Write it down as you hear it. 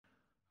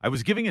I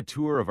was giving a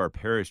tour of our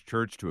parish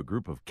church to a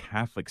group of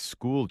Catholic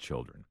school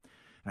children,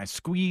 and I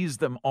squeezed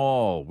them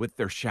all with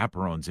their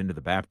chaperones into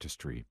the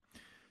baptistry.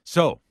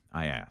 So,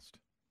 I asked,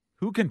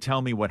 who can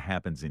tell me what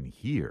happens in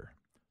here?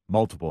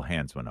 Multiple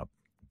hands went up.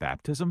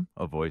 Baptism?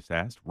 A voice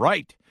asked.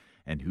 Right.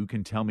 And who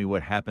can tell me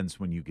what happens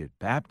when you get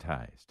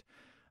baptized?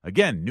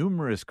 Again,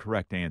 numerous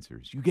correct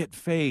answers. You get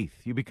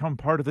faith. You become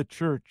part of the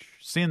church.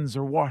 Sins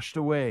are washed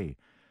away.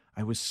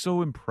 I was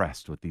so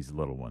impressed with these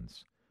little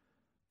ones,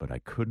 but I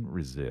couldn't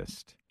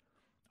resist.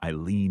 I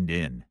leaned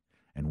in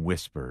and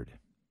whispered,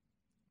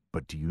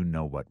 but do you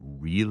know what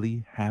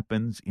really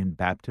happens in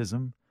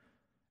baptism?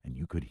 And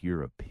you could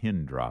hear a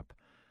pin drop.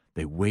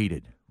 They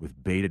waited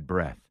with bated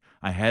breath.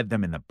 I had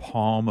them in the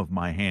palm of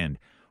my hand.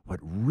 What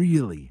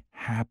really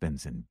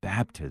happens in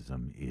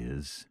baptism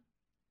is...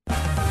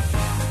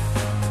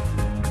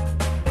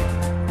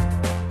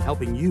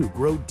 Helping you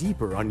grow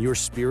deeper on your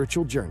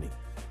spiritual journey.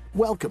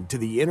 Welcome to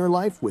The Inner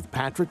Life with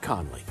Patrick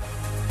Conley.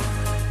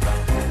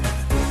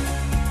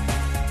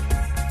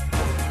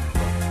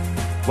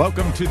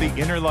 Welcome to The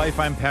Inner Life.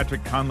 I'm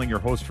Patrick Conley, your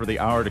host for the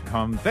hour to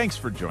come. Thanks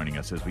for joining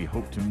us as we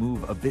hope to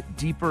move a bit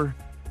deeper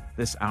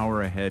this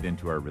hour ahead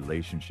into our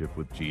relationship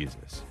with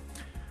Jesus.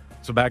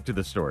 So back to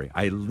the story.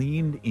 I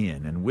leaned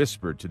in and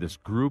whispered to this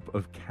group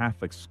of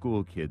Catholic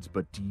school kids,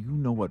 but do you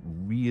know what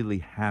really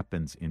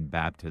happens in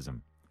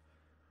baptism?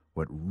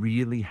 What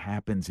really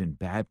happens in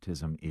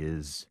baptism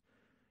is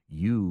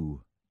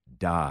you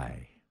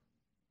die.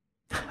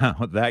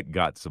 That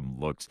got some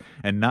looks,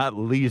 and not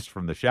least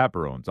from the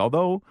chaperones,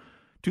 although,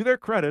 to their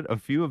credit, a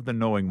few of the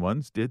knowing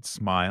ones did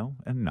smile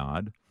and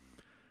nod.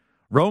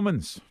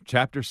 Romans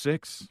chapter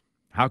 6,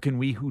 how can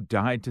we who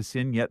died to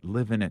sin yet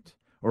live in it?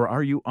 Or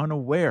are you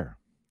unaware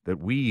that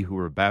we who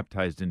were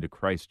baptized into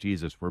Christ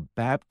Jesus were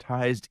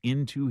baptized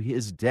into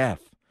his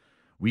death?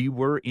 We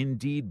were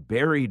indeed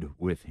buried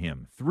with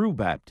him through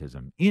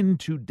baptism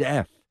into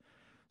death,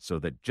 so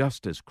that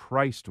just as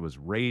Christ was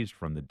raised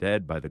from the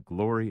dead by the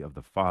glory of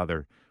the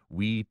Father,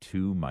 we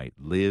too might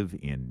live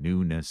in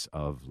newness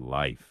of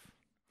life.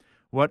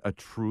 What a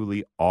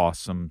truly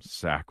awesome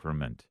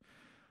sacrament.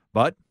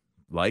 But,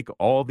 like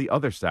all the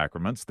other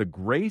sacraments, the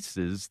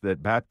graces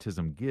that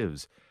baptism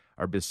gives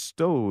are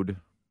bestowed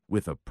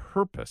with a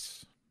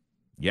purpose.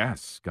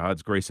 Yes,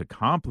 God's grace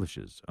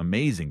accomplishes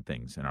amazing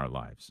things in our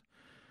lives,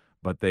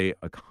 but they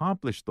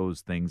accomplish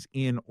those things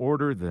in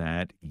order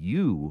that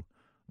you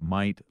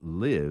might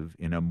live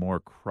in a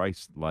more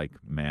Christ-like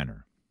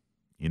manner.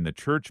 In the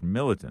church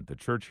militant, the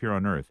church here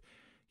on earth,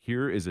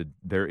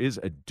 there is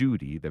a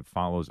duty that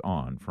follows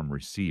on from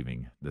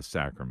receiving the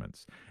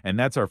sacraments. And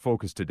that's our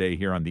focus today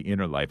here on The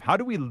Inner Life. How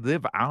do we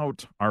live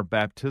out our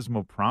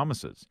baptismal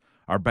promises,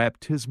 our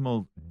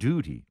baptismal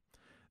duty,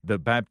 the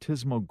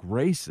baptismal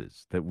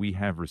graces that we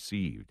have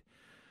received?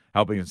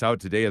 Helping us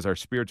out today as our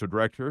spiritual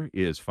director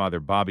is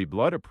Father Bobby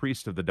Blood, a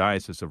priest of the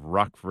Diocese of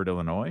Rockford,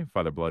 Illinois.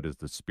 Father Blood is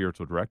the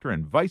spiritual director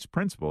and vice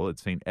principal at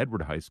St.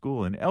 Edward High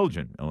School in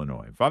Elgin,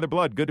 Illinois. Father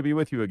Blood, good to be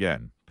with you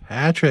again.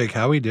 Patrick,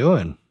 how we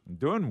doing?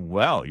 Doing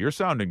well. You're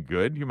sounding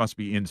good. You must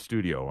be in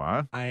studio,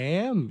 huh? I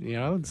am. You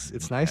know,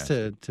 it's nice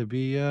to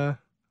be on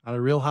a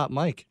real hot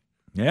mic.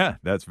 Yeah,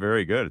 that's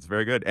very good. It's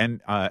very good.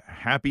 And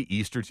happy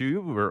Easter to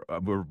you.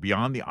 We're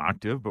beyond the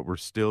octave, but we're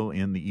still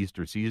in the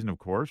Easter season, of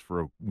course,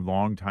 for a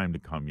long time to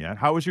come yet.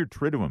 How was your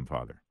Triduum,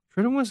 Father?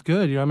 Triduum was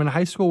good. You know, I'm in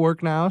high school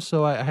work now,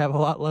 so I have a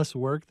lot less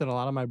work than a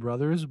lot of my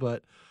brothers,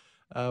 but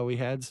we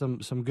had some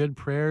good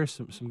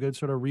prayers, some good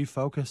sort of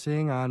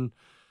refocusing on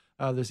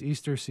this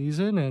Easter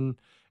season, and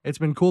it's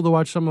been cool to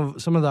watch some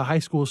of the high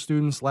school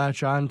students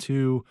latch on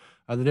to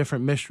the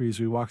different mysteries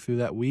we walked through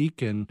that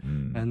week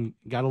and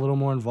got a little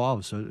more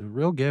involved. So a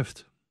real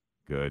gift.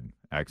 Good.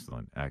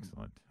 Excellent.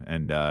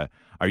 And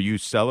are you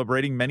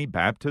celebrating many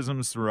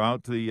baptisms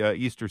throughout the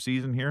Easter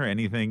season here?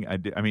 Anything?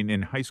 I mean,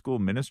 in high school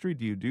ministry,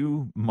 do you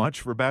do much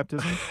for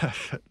baptism?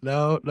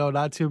 No,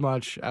 not too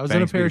much. I was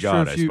Thanks in a parish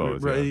God, for a few. I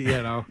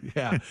suppose,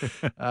 Yeah.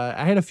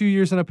 I had a few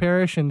years in a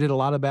parish and did a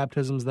lot of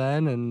baptisms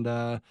then, and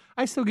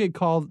I still get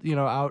called,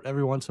 out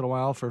every once in a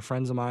while for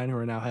friends of mine who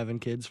are now having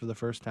kids for the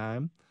first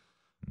time.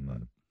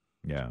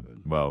 Yeah,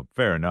 well,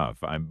 fair enough.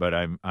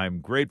 I'm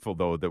grateful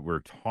though that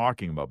we're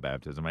talking about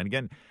baptism. And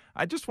again,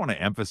 I just want to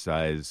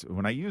emphasize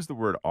when I use the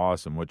word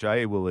awesome, which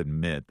I will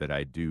admit that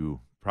I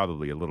do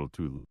probably a little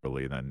too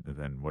early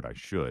than what I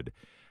should,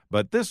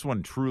 but this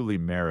one truly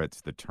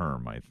merits the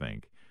term. I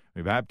think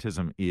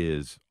baptism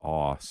is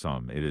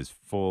awesome. It is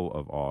full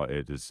of awe.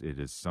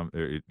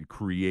 It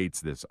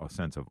creates this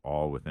sense of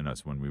awe within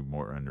us when we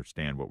more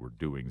understand what we're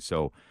doing.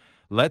 So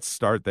let's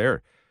start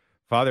there.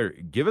 Father,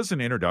 give us an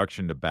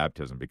introduction to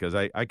baptism, because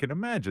I can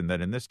imagine that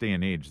in this day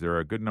and age, there are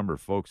a good number of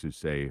folks who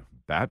say,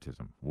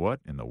 baptism, what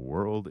in the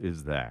world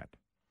is that?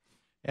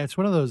 It's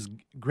one of those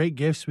great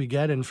gifts we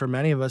get, and for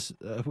many of us,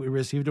 we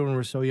received it when we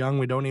were so young,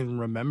 we don't even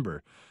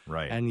remember.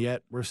 Right. And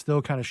yet we're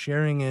still kind of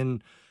sharing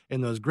in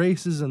those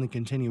graces and the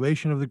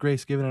continuation of the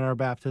grace given in our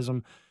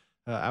baptism.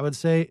 I would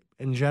say,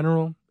 in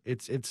general,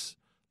 it's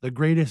the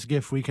greatest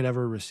gift we could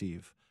ever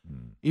receive.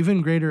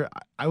 Even greater,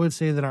 I would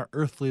say, than our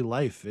earthly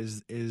life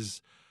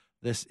is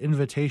this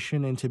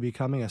invitation into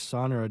becoming a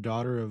son or a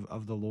daughter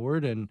of the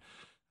Lord, and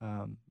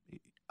um,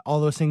 all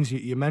those things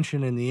you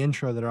mentioned in the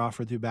intro that are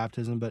offered through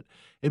baptism, but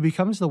it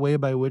becomes the way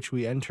by which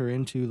we enter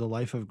into the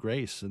life of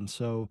grace. And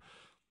so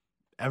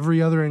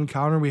every other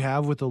encounter we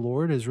have with the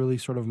Lord is really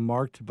sort of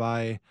marked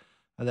by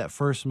that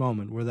first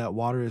moment where that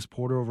water is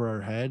poured over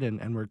our head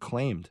and we're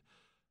claimed.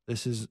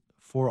 This is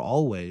for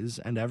always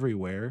and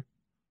everywhere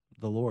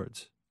the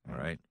Lord's. All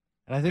right.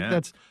 And I think Yeah.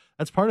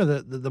 that's part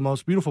of the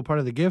most beautiful part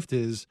of the gift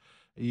is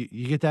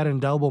you get that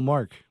indelible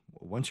mark.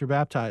 Once you're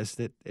baptized,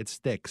 it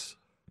sticks.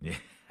 Yeah,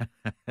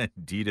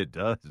 indeed it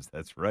does.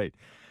 That's right.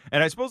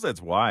 And I suppose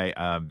that's why,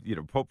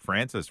 Pope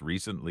Francis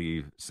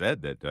recently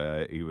said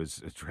that he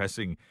was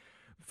addressing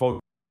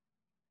folks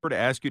to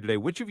ask you today,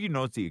 which of you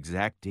knows the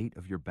exact date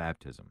of your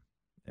baptism?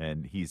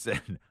 And he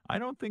said, I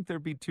don't think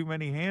there'd be too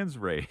many hands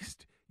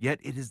raised. Yet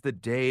it is the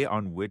day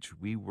on which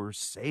we were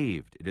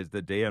saved. It is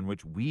the day on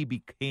which we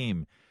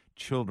became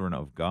children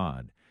of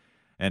God.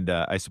 And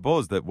I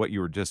suppose that what you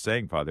were just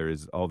saying, Father,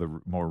 is all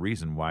the more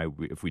reason why,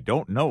 if we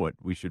don't know it,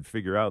 we should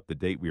figure out the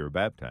date we were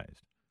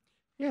baptized.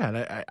 Yeah,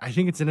 and I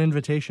think it's an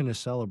invitation to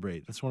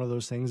celebrate. That's one of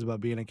those things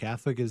about being a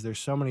Catholic is there's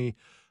so many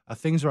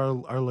things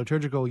our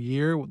liturgical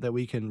year that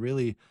we can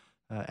really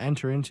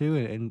enter into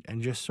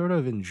and just sort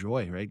of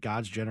enjoy, right?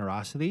 God's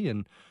generosity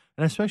and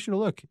especially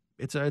look,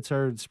 it's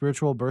our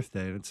spiritual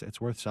birthday. And it's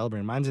worth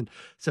celebrating. Mine's in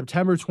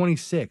September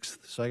 26th,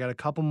 so I got a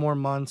couple more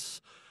months,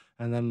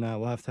 and then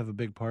we'll have to have a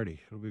big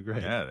party. It'll be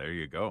great. Yeah, there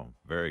you go.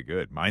 Very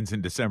good. Mine's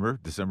in December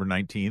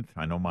 19th.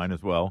 I know mine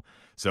as well.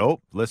 So,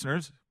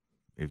 listeners,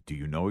 do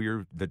you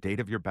know the date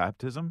of your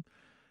baptism?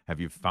 Have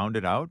you found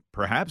it out?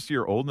 Perhaps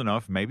you're old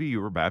enough. Maybe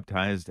you were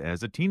baptized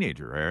as a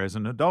teenager or as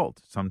an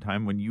adult,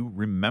 sometime when you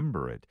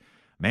remember it.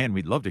 Man,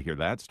 we'd love to hear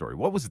that story.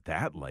 What was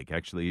that like,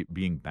 actually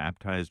being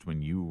baptized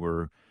when you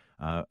were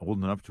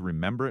old enough to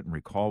remember it and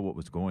recall what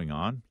was going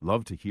on?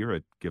 Love to hear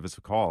it. Give us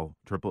a call.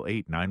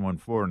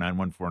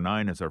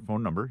 888-914-9149 is our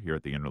phone number here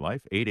at the Inner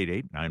Life.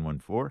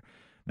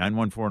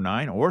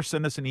 888-914-9149. Or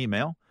send us an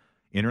email,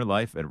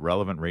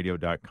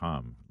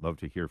 innerlife@relevantradio.com. Love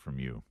to hear from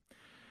you.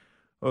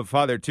 Well,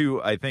 Father, too,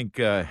 I think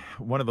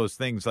one of those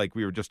things like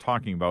we were just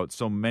talking about,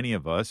 so many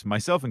of us,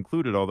 myself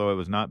included, although I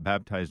was not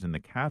baptized in the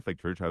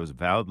Catholic Church, I was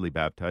validly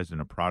baptized in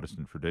a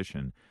Protestant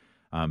tradition,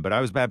 but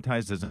I was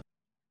baptized as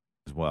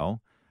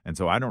well, and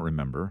so I don't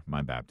remember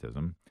my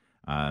baptism.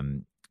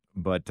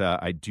 But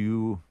I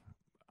do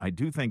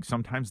think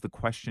sometimes the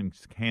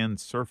questions can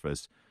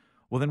surface,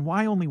 well, then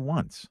why only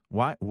once?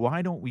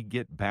 Why don't we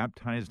get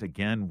baptized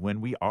again when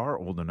we are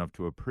old enough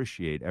to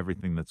appreciate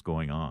everything that's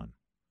going on?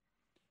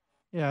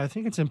 Yeah, I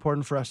think it's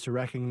important for us to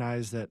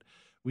recognize that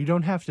we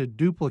don't have to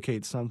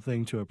duplicate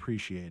something to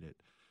appreciate it.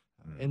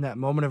 In that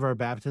moment of our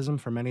baptism,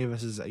 for many of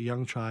us as a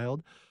young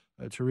child,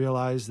 to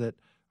realize that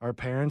our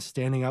parents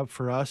standing up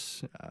for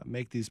us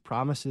make these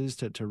promises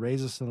to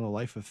raise us in the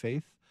life of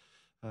faith.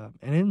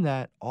 And in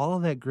that, all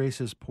of that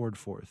grace is poured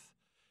forth.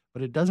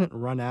 But it doesn't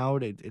run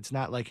out. It's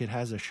not like it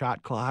has a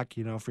shot clock.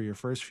 For your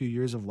first few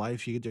years of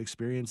life, you get to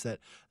experience that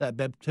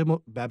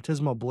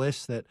baptismal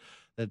bliss that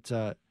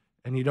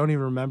and you don't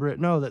even remember it.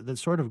 No, that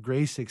sort of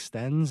grace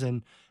extends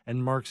and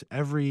marks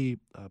every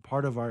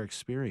part of our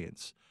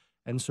experience.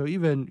 And so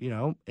even,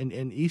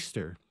 in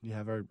Easter, you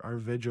have our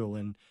vigil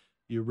and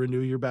you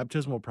renew your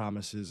baptismal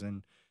promises.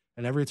 And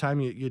every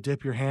time you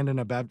dip your hand in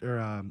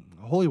a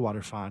holy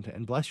water font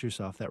and bless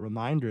yourself, that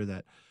reminder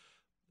that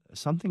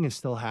something is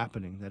still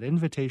happening. That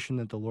invitation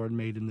that the Lord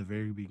made in the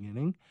very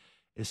beginning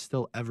is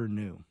still ever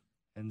new.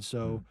 And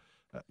so,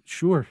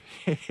 sure,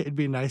 it'd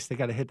be nice to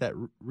kind of hit that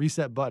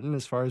reset button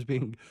as far as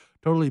being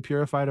totally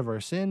purified of our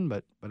sin.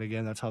 But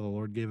again, that's how the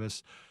Lord gave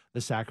us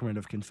the sacrament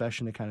of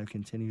confession to kind of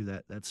continue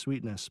that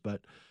sweetness.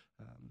 But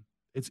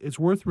it's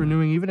worth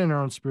renewing even in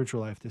our own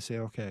spiritual life to say,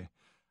 okay,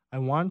 I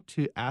want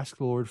to ask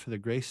the Lord for the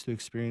grace to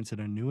experience in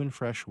a new and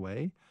fresh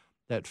way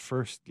that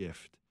first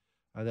gift,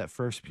 that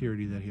first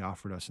purity that he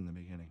offered us in the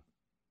beginning.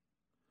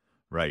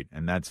 Right,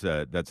 and that's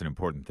an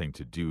important thing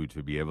to do,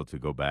 to be able to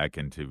go back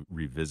and to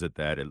revisit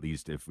that. At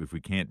least if we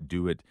can't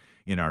do it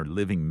in our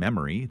living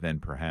memory, then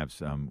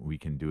perhaps we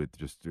can do it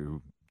just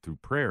through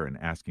prayer and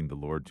asking the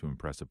Lord to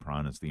impress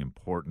upon us the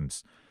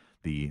importance,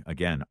 the,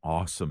 again,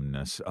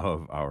 awesomeness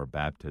of our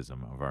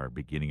baptism, of our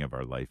beginning of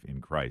our life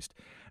in Christ.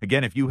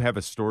 Again, if you have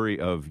a story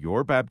of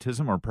your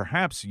baptism, or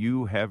perhaps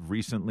you have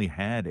recently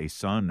had a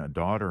son, a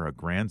daughter, a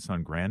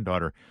grandson,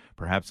 granddaughter,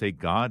 perhaps a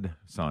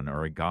godson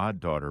or a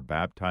goddaughter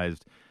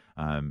baptized,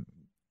 and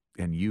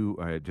you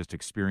just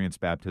experienced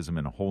baptism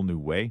in a whole new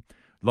way,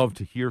 love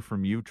to hear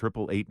from you.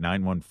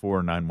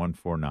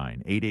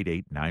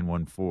 888-914-9149,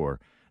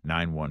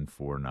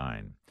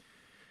 888-914-9149.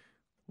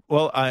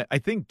 Well, I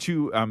think,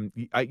 too,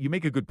 you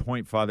make a good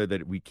point, Father,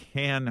 that we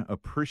can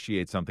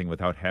appreciate something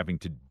without having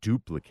to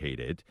duplicate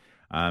it.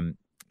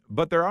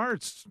 But there are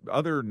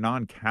other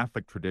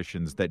non-Catholic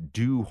traditions that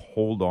do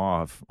hold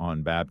off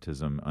on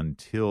baptism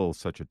until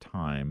such a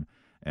time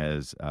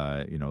as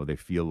they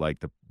feel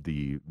like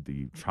the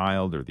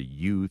child or the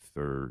youth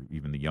or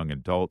even the young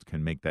adult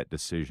can make that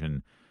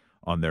decision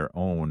on their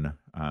own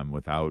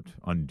without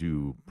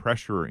undue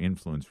pressure or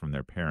influence from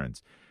their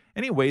parents.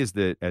 Any ways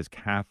that as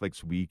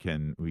Catholics we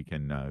can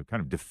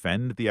kind of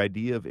defend the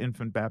idea of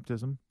infant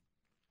baptism?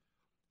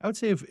 I would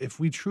say if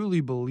we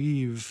truly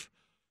believe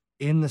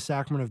in the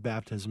sacrament of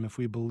baptism, if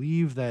we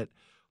believe that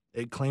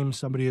it claims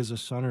somebody as a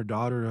son or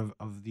daughter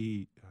of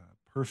the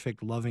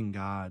perfect, loving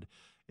God,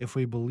 if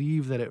we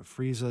believe that it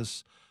frees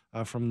us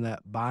from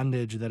that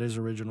bondage that is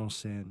original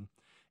sin,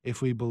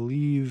 if we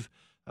believe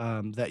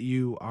that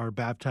you are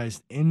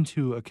baptized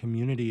into a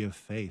community of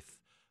faith,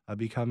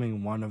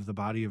 becoming one of the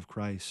body of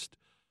Christ,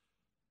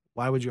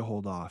 why would you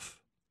hold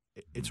off?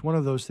 It's one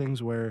of those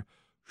things where,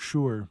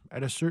 sure,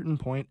 at a certain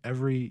point,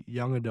 every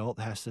young adult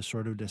has to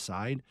sort of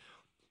decide,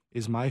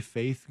 is my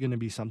faith going to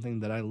be something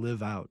that I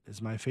live out? Is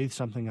my faith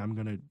something I'm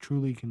going to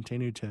truly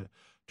continue to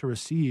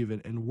receive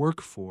and work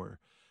for?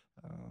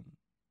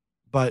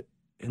 But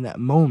in that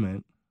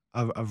moment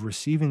of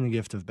receiving the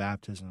gift of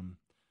baptism,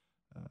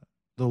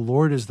 the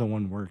Lord is the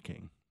one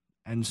working.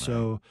 And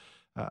so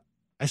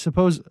I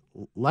suppose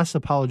less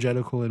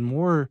apologetical and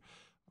more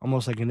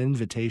almost like an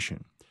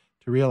invitation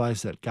to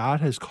realize that God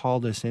has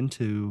called us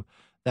into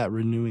that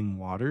renewing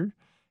water.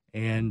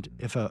 And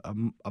if a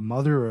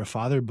mother or a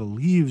father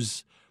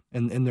believes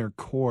in their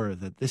core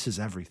that this is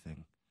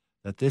everything,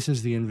 that this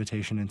is the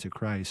invitation into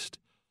Christ,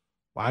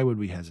 why would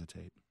we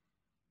hesitate?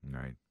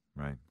 Right.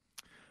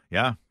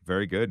 Yeah,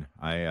 very good.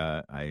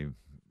 That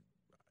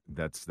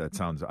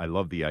sounds. I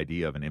love the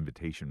idea of an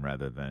invitation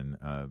rather than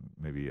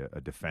maybe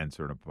a defense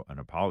or an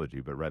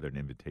apology, but rather an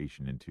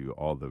invitation into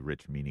all the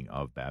rich meaning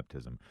of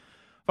baptism.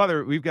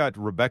 Father, we've got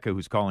Rebecca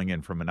who's calling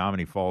in from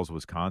Menominee Falls,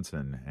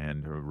 Wisconsin,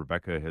 and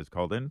Rebecca has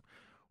called in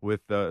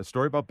with a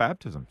story about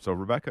baptism. So,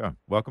 Rebecca,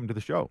 welcome to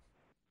the show.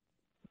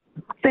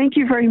 Thank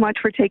you very much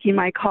for taking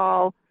my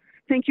call.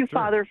 Thank you, Sure.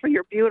 Father, for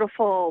your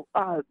beautiful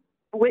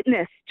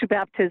witness to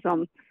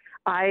baptism.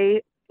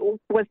 I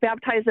was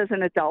baptized as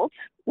an adult,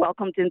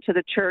 welcomed into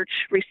the church,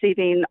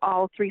 receiving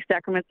all 3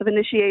 sacraments of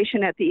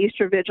initiation at the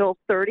Easter Vigil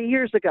 30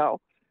 years ago.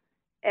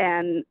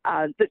 And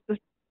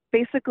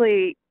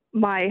basically,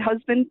 my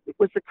husband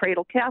was the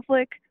cradle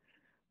Catholic.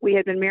 We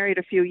had been married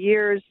a few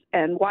years,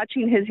 and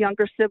watching his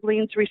younger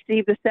siblings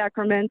receive the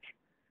sacrament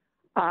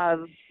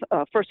of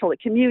First Holy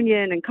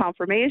Communion and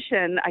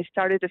confirmation, I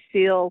started to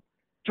feel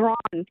drawn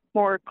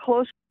more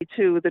closely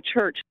to the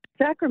church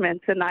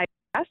sacraments, and I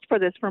asked for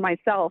this for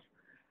myself,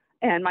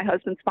 and my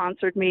husband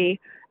sponsored me,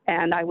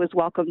 and I was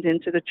welcomed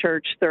into the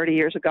church 30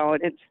 years ago,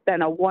 and it's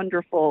been a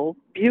wonderful,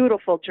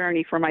 beautiful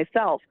journey for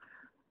myself.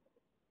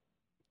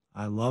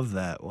 I love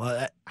that.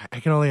 Well, I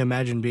can only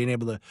imagine being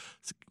able to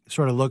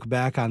sort of look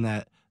back on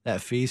that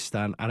feast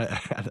on a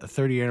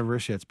 30th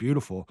anniversary. That's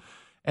beautiful.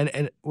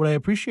 And what I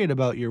appreciate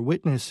about your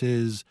witness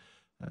is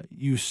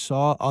you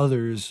saw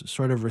others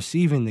sort of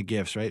receiving the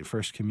gifts, right?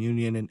 First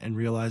communion and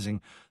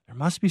realizing there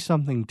must be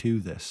something to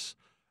this.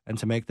 And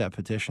to make that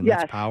petition, Yes.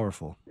 That's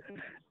powerful.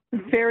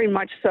 Very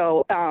much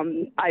so.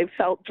 I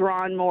felt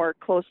drawn more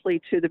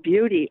closely to the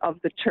beauty of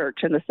the church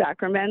and the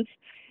sacraments.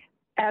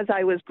 As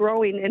I was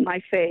growing in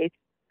my faith,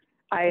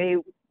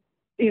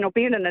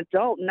 being an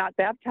adult and not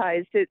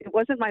baptized, it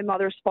wasn't my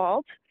mother's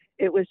fault.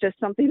 It was just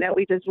something that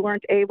we just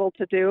weren't able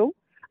to do.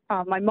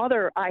 My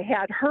mother, I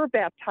had her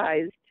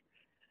baptized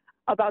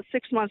about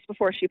 6 months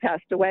before she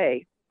passed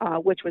away,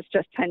 which was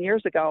just 10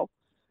 years ago.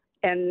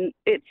 And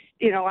it's,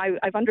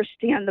 I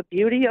understand the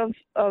beauty of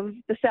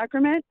the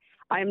sacrament.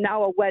 I'm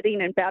now a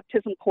wedding and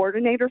baptism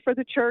coordinator for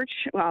the church,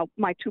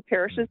 my 2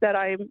 parishes that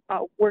I'm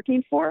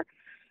working for.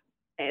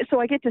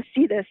 So I get to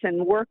see this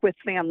and work with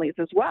families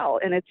as well.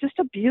 And it's just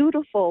a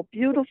beautiful,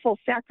 beautiful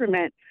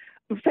sacrament.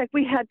 In fact,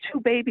 we had 2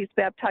 babies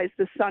baptized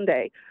this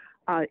Sunday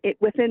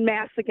within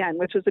Mass again,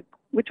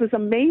 which was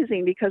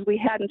amazing because we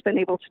hadn't been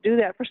able to do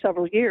that for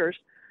several years.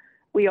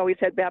 We always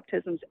had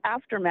baptisms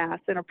after Mass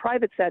in a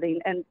private setting.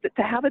 And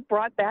to have it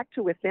brought back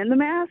to within the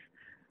Mass,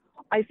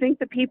 I think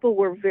the people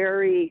were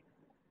very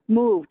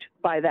moved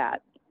by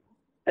that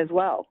as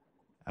well.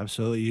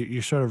 Absolutely.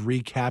 You're sort of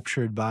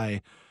recaptured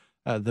by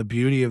the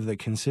beauty of the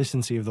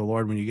consistency of the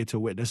Lord when you get to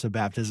witness a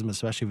baptism,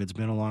 especially if it's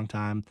been a long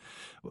time.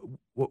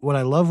 What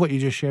I love what you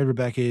just shared,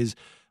 Rebecca, is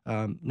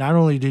not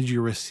only did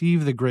you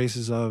receive the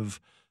graces of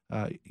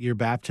your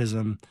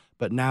baptism,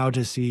 but now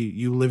to see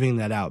you living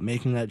that out,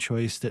 making that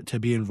choice to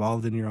be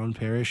involved in your own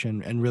parish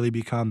and really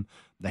become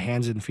the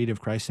hands and feet of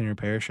Christ in your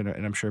parish. And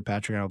I'm sure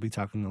Patrick and I will be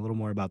talking a little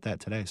more about that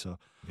today. So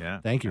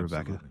thank you,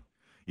 absolutely. Rebecca.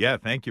 Yeah,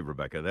 thank you,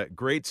 Rebecca. That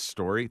great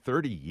story,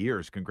 30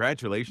 years.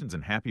 Congratulations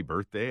and happy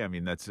birthday. I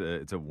mean, it's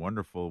a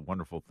wonderful,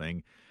 wonderful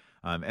thing.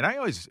 And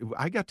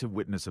I got to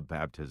witness a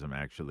baptism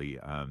actually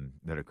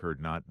that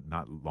occurred not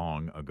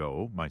long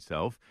ago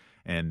myself,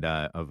 and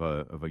of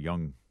a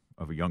young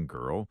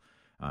girl.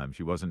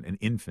 She wasn't an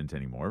infant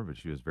anymore, but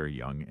she was very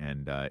young,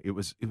 and it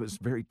was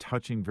very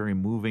touching, very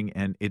moving,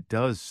 and it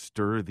does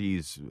stir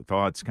these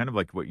thoughts, kind of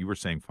like what you were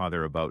saying,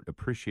 Father, about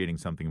appreciating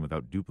something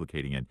without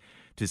duplicating it.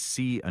 To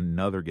see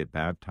another get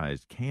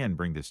baptized can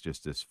bring this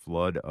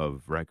flood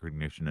of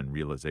recognition and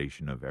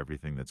realization of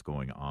everything that's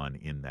going on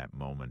in that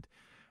moment.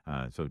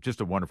 So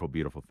just a wonderful,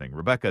 beautiful thing.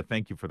 Rebecca,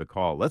 thank you for the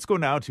call. Let's go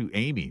now to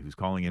Amy, who's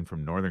calling in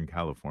from Northern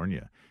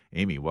California.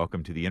 Amy,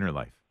 welcome to the Inner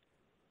Life.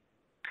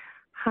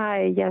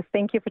 Hi, yes,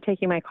 thank you for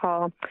taking my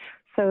call.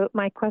 So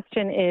my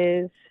question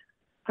is,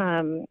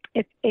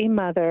 if a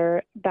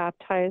mother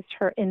baptized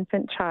her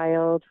infant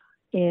child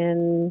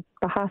in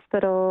the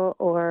hospital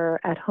or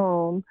at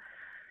home,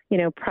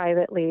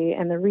 privately,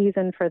 and the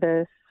reason for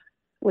this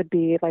would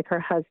be like her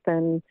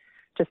husband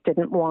just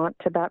didn't want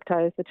to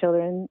baptize the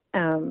children,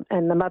 and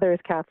the mother is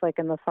Catholic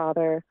and the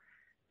father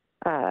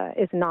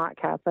is not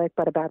Catholic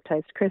but a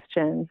baptized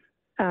Christian,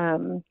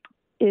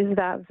 is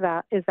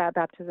that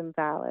baptism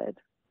valid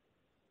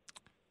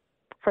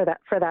for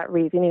that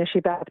reason? She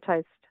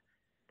baptized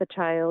the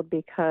child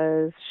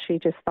because she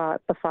just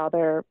thought the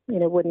father,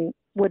 wouldn't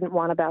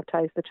want to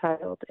baptize the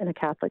child in a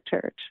Catholic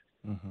church.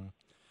 Mm-hmm.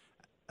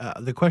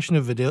 The question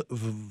of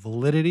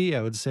validity,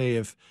 I would say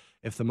if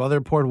the mother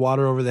poured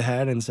water over the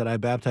head and said, "I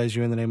baptize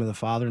you in the name of the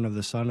Father and of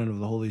the Son and of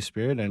the Holy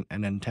Spirit,"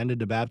 and intended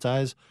to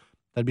baptize,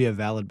 that'd be a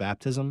valid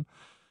baptism.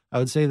 I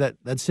would say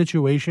that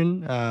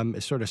situation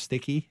is sort of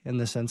sticky in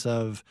the sense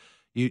of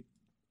we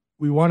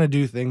want to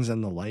do things in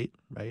the light,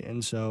 right?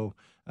 And so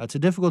it's a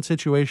difficult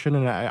situation,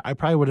 and I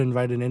probably would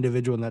invite an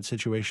individual in that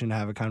situation to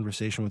have a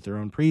conversation with their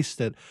own priest.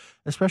 That,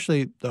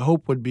 especially, the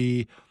hope would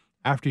be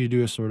after you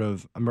do a sort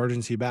of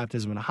emergency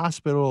baptism in a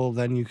hospital,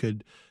 then you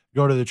could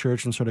go to the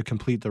church and sort of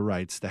complete the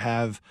rites, to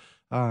have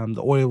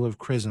the oil of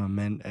chrism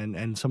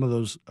and some of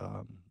those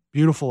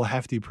beautiful,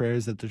 hefty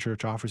prayers that the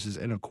church offers is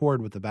in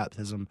accord with the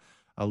baptism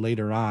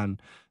later on.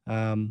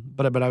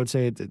 But I would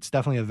say it's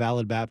definitely a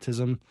valid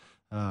baptism.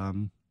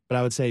 But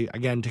I would say,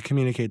 again, to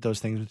communicate those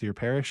things with your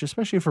parish,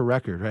 especially for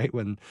record, right?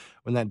 When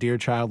that dear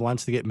child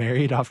wants to get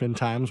married,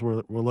 oftentimes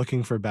we're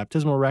looking for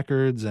baptismal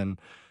records, and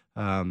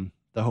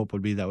the hope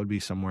would be that would be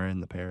somewhere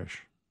in the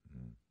parish.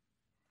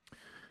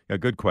 A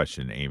good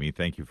question, Amy.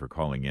 Thank you for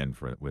calling in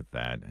with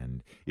that.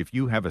 And if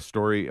you have a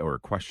story or a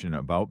question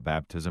about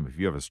baptism, if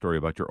you have a story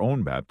about your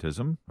own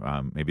baptism,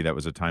 maybe that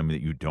was a time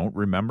that you don't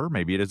remember,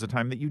 maybe it is a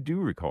time that you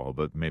do recall,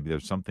 but maybe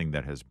there's something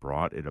that has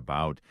brought it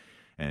about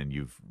and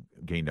you've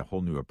gained a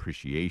whole new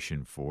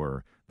appreciation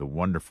for the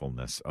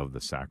wonderfulness of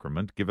the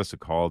sacrament. Give us a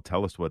call.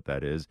 Tell us what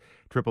that is.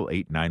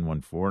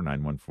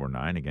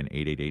 888-914-9149. Again,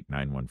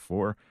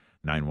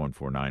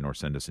 888-914-9149, or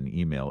send us an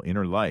email,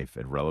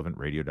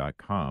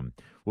 innerlife@relevantradio.com.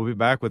 We'll be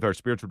back with our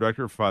spiritual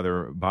director,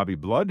 Father Bobby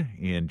Blood,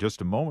 in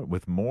just a moment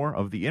with more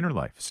of the Inner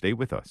Life. Stay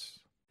with us.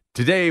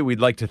 Today, we'd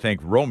like to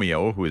thank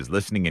Romeo, who is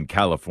listening in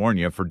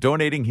California, for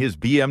donating his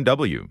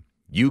BMW.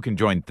 You can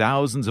join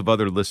thousands of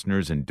other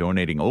listeners in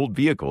donating old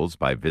vehicles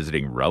by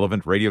visiting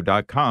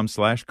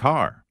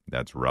relevantradio.com/car.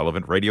 That's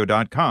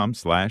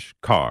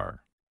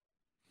relevantradio.com/car.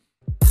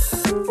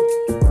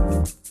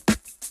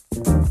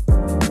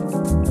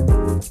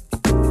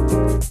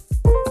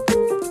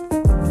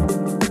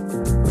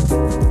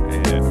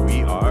 And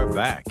we are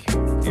back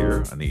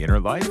here on the Inner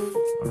Life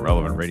on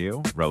Relevant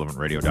Radio,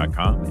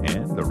 relevantradio.com,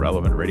 and the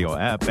Relevant Radio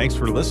app. Thanks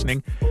for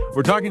listening.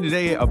 We're talking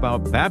today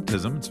about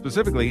baptism,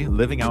 specifically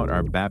living out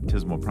our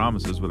baptismal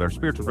promises, with our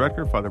spiritual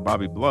director, Father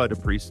Bobby Blood, a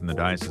priest in the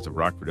Diocese of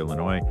Rockford,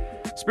 Illinois,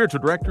 spiritual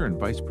director and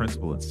vice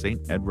principal at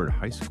St. Edward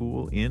High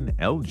School in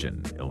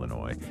Elgin,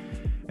 Illinois.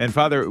 And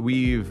Father,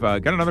 we've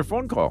got another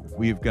phone call.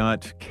 We've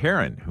got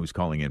Karen, who's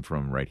calling in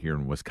from right here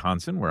in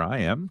Wisconsin, where I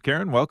am.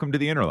 Karen, welcome to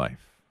the Inner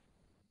Life.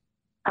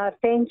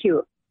 Thank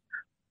you.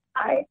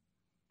 I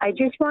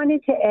just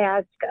wanted to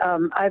ask,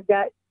 I've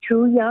got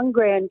two young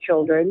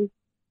grandchildren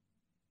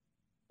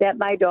that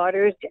my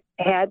daughters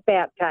had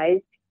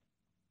baptized,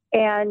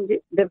 and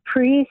the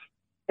priest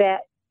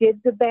that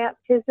did the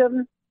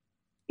baptism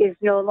is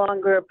no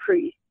longer a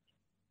priest.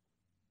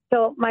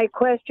 So my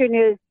question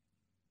is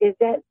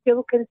that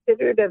still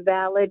considered a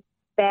valid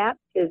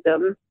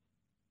baptism,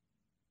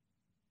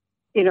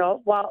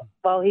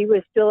 while he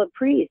was still a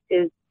priest?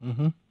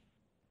 Mm-hmm.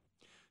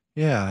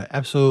 Yeah,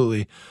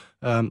 absolutely.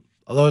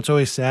 Although it's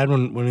always sad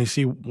when we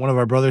see one of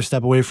our brothers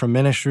step away from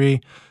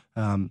ministry,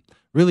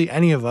 really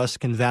any of us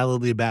can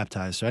validly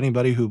baptize. So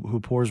anybody who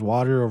pours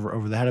water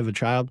over the head of a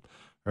child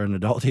or an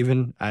adult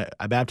even,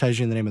 I baptize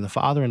you in the name of the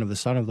Father and of the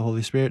Son and of the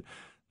Holy Spirit.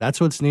 That's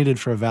what's needed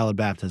for a valid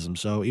baptism.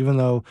 So even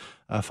though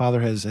a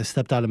father has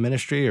stepped out of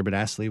ministry or been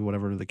asked to leave,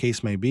 whatever the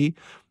case may be,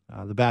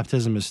 the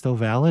baptism is still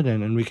valid,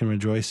 and we can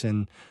rejoice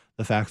in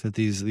the fact that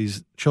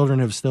these children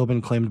have still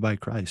been claimed by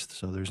Christ.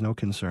 So there's no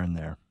concern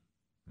there.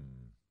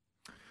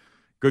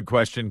 Good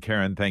question,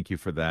 Karen. Thank you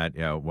for that.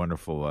 Yeah,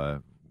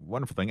 wonderful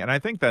thing. And I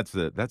think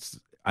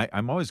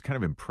I'm always kind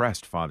of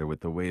impressed, Father, with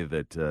the way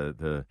that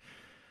the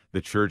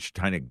church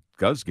kind of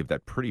does give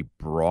that pretty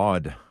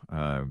broad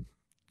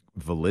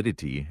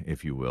validity,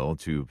 if you will,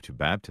 to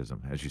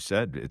baptism. As you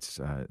said, it's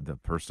the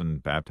person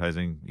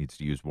baptizing needs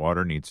to use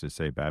water, needs to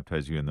say,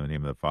 "Baptize you in the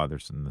name of the Father,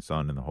 and the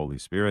Son, and the Holy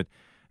Spirit,"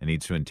 and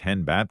needs to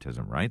intend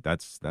baptism. Right?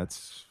 That's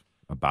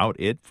about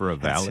it for a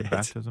valid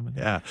baptism.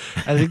 Yeah,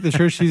 I think the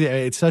church sees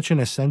it's such an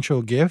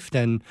essential gift,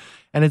 and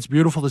it's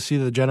beautiful to see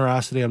the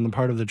generosity on the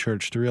part of the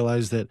church to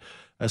realize that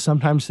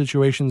sometimes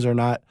situations are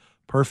not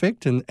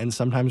perfect, and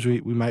sometimes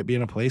we might be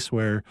in a place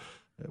where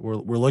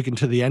we're looking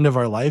to the end of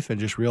our life and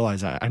just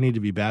realize I need to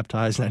be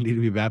baptized, and I need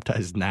to be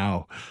baptized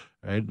now,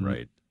 right? And,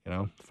 Right.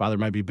 Father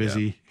might be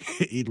busy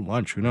eating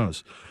lunch. Who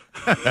knows?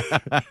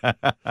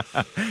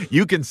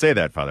 You can say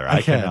that, Father.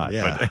 I can, cannot.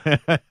 yeah.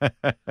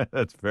 But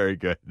that's very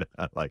good.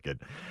 I like it.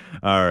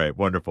 All right,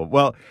 wonderful.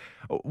 Well,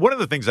 one of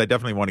the things I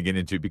definitely want to get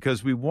into,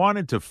 because we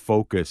wanted to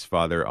focus,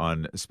 Father,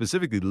 on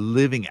specifically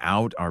living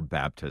out our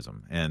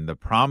baptism and the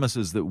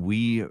promises that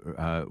we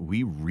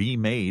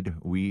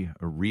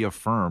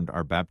reaffirmed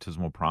our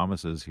baptismal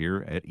promises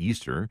here at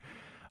Easter.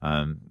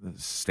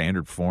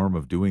 Standard form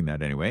of doing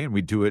that anyway, and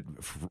we do it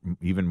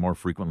even more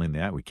frequently than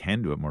that. We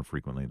can do it more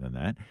frequently than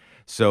that.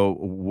 So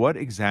what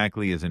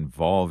exactly is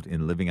involved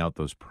in living out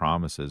those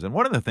promises? And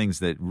one of the things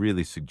that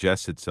really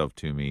suggests itself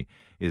to me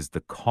is the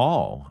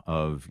call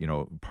of,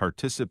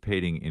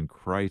 participating in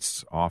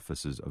Christ's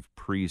offices of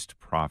priest,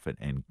 prophet,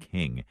 and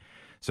king.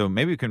 So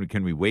maybe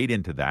can we wade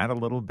into that a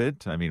little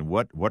bit? I mean,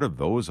 what are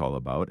those all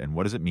about, and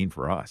what does it mean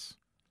for us?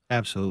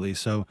 Absolutely.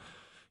 So,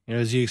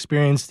 as you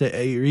experienced at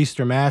your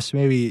Easter Mass,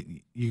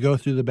 maybe you go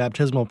through the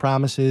baptismal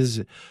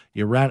promises,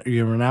 you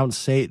renounce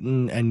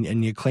Satan,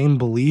 and you claim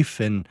belief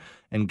in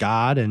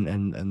God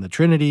and the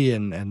Trinity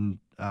and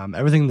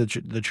everything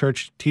the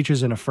Church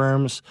teaches and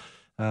affirms.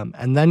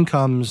 And then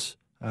comes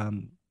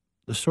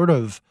the sort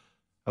of,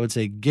 I would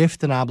say,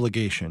 gift and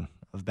obligation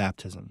of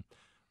baptism.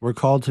 We're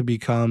called to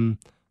become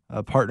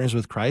partners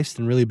with Christ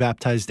and really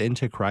baptized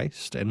into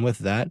Christ. And with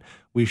that,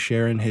 we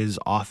share in his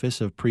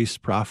office of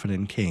priest, prophet,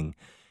 and king.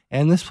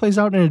 And this plays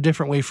out in a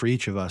different way for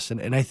each of us.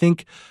 And I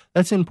think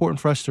that's important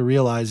for us to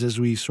realize as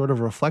we sort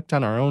of reflect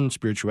on our own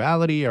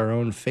spirituality, our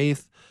own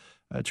faith,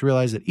 to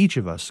realize that each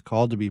of us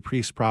called to be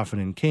priest, prophet,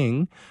 and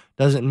king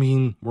doesn't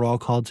mean we're all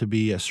called to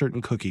be a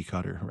certain cookie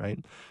cutter,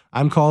 right?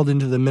 I'm called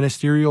into the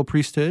ministerial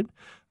priesthood,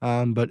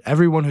 but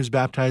everyone who's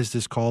baptized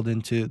is called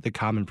into the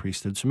common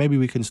priesthood. So maybe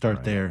we can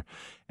start there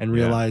and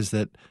realize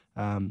that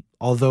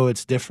although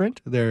it's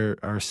different, there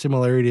are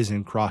similarities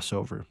and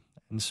crossover.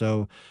 And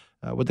so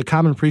with the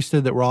common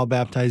priesthood that we're all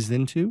baptized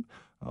into,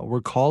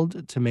 we're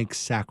called to make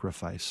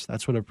sacrifice.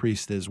 That's what a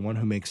priest is, one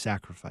who makes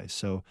sacrifice.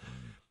 So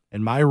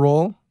in my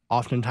role,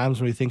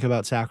 oftentimes when we think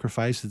about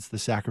sacrifice, it's the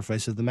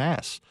sacrifice of the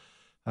Mass.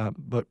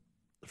 But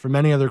for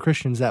many other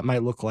Christians, that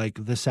might look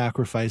like the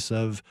sacrifice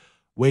of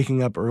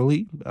waking up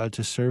early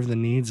to serve the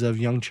needs of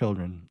young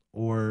children,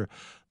 or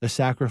the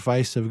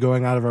sacrifice of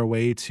going out of our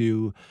way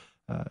to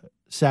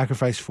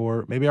sacrifice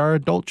for maybe our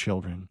adult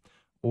children,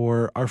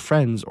 or our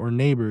friends or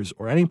neighbors,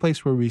 or any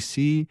place where we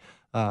see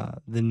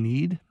the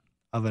need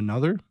of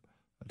another,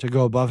 to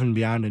go above and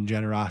beyond in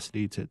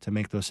generosity to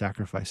make those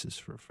sacrifices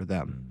for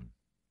them.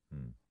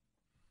 Mm-hmm.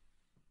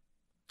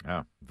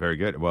 Oh, very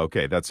good. Well,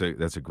 okay, that's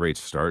a great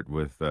start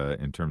with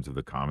in terms of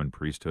the common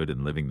priesthood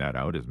and living that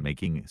out, is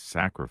making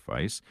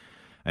sacrifice,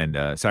 and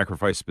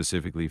sacrifice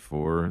specifically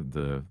for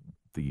the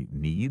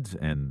needs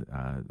and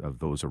of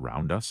those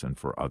around us and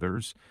for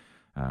others,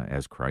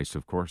 as Christ,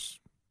 of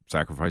course,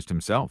 sacrificed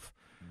himself.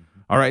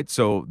 All right,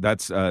 so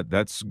that's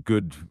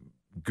good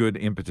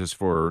impetus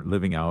for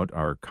living out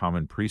our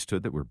common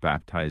priesthood that we're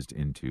baptized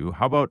into.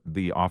 How about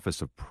the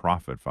office of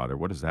prophet, Father?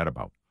 What is that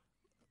about?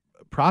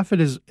 Prophet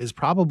is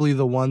probably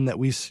the one that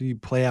we see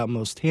play out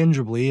most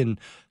tangibly, and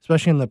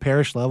especially in the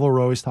parish level,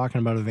 we're always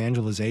talking about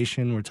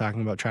evangelization. We're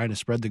talking about trying to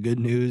spread the good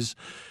news,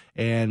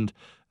 and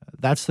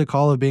that's the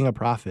call of being a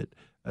prophet,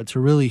 to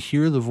really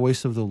hear the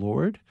voice of the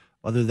Lord,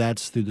 whether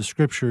that's through the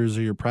scriptures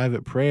or your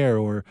private prayer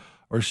or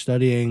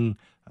studying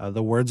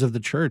the words of the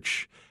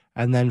church,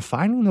 and then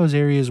finding those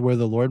areas where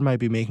the Lord might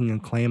be making a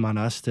claim on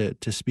us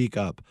to speak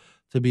up,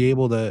 to be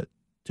able to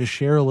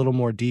share a little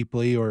more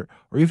deeply, or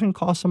even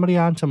call somebody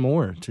on to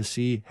more, to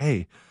see,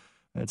 hey,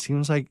 it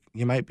seems like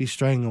you might be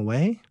straying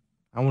away.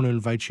 I want to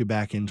invite you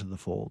back into the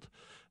fold.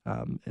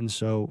 And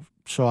so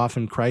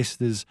often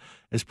Christ is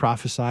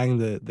prophesying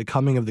the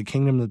coming of the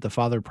kingdom that the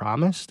Father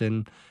promised.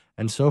 And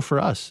so for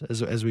us,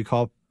 as we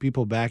call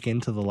people back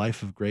into the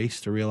life of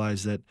grace, to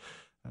realize that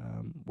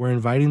we're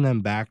inviting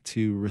them back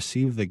to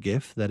receive the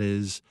gift that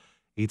is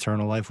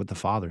eternal life with the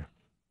Father.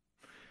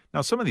 Now,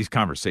 some of these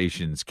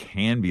conversations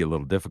can be a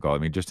little difficult. I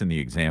mean, just in the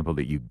example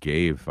that you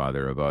gave,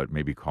 Father, about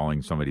maybe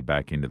calling somebody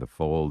back into the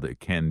fold,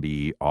 it can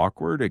be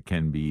awkward, it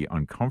can be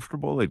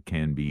uncomfortable, it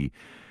can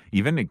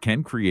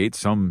create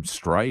some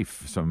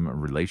strife, some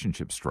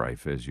relationship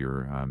strife as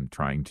you're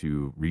trying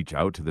to reach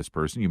out to this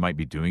person. You might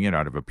be doing it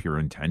out of a pure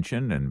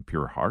intention and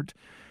pure heart,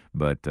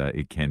 but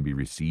it can be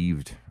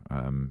received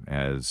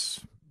as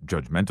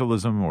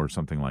judgmentalism or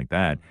something like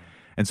that.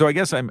 And so I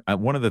guess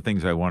one of the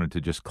things I wanted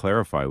to just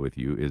clarify with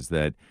you is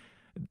that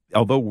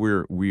although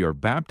we are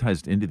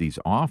baptized into these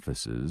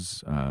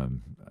offices,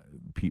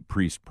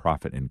 priest,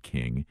 prophet, and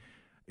king,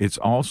 it's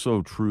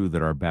also true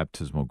that our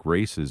baptismal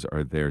graces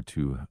are there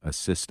to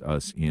assist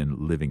us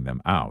in living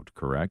them out,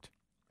 correct?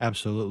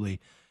 Absolutely.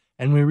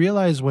 And we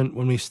realize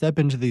when we step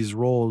into these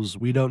roles,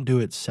 we don't do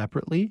it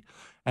separately,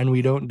 and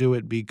we don't do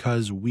it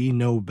because we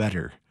know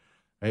better,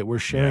 right? We're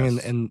sharing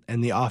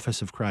in the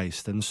office of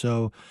Christ. And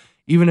so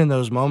even in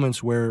those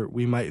moments where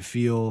we might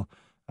feel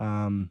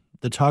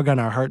the tug on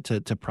our heart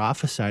to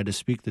prophesy, to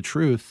speak the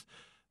truth,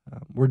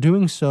 we're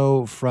doing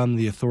so from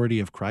the authority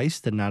of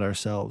Christ and not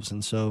ourselves.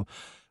 And so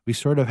we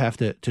sort of have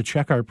to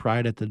check our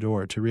pride at the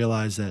door, to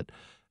realize that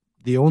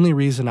the only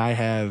reason I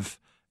have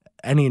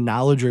any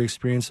knowledge or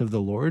experience of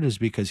the Lord is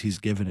because he's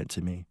given it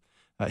to me.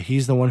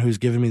 He's the one who's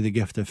given me the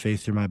gift of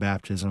faith through my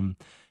baptism.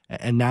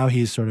 And now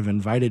he's sort of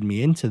invited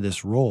me into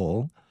this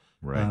role,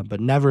 Right. but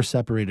never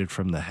separated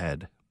from the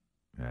head.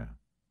 Yeah.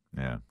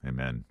 Yeah.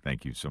 Amen.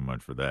 Thank you so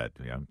much for that.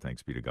 Yeah.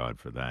 Thanks be to God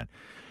for that.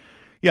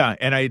 Yeah.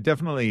 And I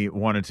definitely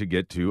wanted to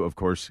get to, of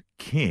course,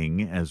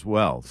 king as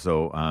well.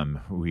 So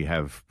we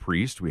have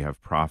priest, we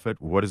have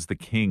prophet. What is the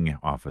king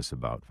office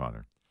about,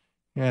 Father?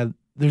 Yeah,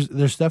 there's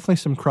definitely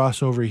some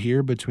crossover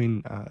here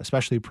between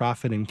especially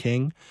prophet and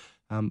king.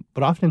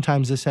 But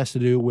oftentimes this has to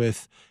do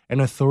with an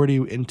authority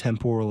in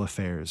temporal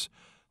affairs.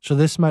 So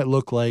this might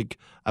look like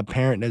a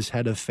parent as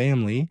head of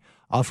family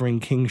offering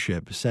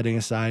kingship, setting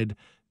aside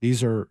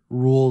these are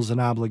rules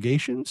and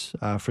obligations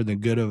for the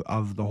good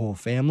of the whole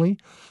family.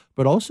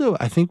 But also,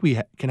 I think we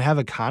can have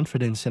a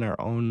confidence in our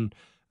own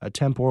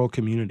temporal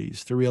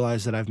communities to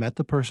realize that I've met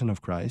the person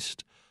of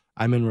Christ,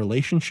 I'm in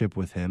relationship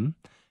with him,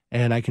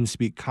 and I can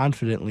speak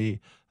confidently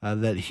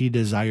that he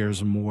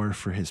desires more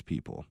for his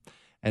people.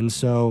 And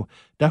so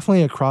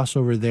definitely a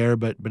crossover there,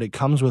 but it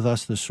comes with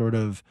us the sort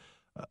of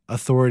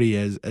authority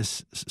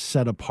as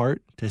set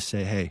apart to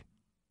say, hey,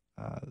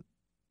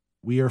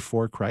 we are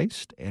for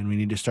Christ, and we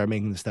need to start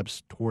making the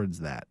steps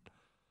towards that.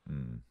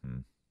 Mm-hmm.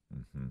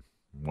 Mm-hmm.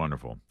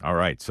 Wonderful. All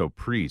right. So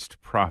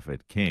priest,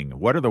 prophet, king.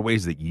 What are the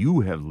ways that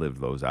you have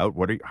lived those out?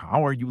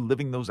 How are you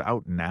living those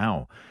out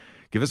now?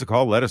 Give us a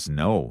call. Let us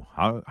know.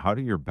 How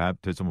do your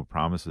baptismal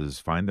promises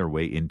find their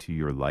way into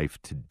your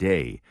life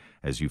today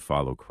as you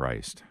follow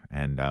Christ?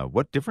 And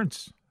what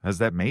difference has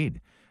that made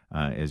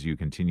as you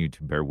continue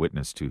to bear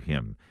witness to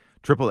him?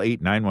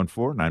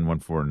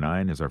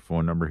 888-914-9149 is our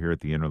phone number here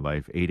at the Inner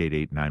Life,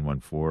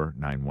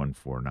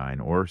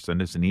 888-914-9149, or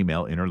send us an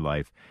email,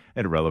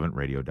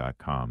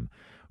 innerlife@irrelevantradio.com.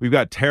 We've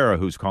got Tara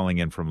who's calling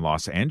in from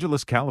Los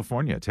Angeles,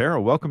 California. Tara,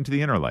 welcome to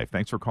the Inner Life.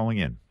 Thanks for calling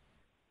in.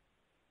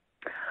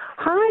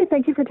 Hi,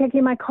 thank you for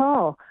taking my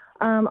call.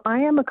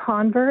 I am a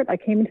convert. I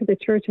came into the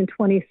church in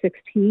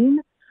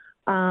 2016,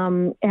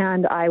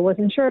 and I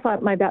wasn't sure if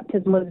my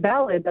baptism was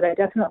valid, but I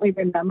definitely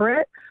remember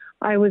it.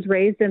 I was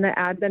raised in the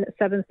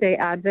Seventh-day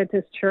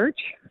Adventist church,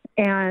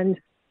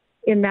 and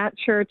in that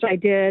church I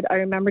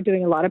remember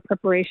doing a lot of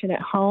preparation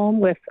at home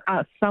with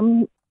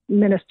some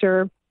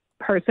minister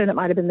person. It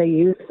might have been the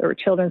youth or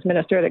children's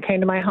minister that came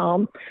to my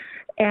home,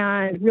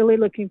 and really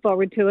looking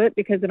forward to it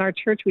because in our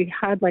church we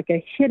had like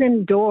a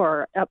hidden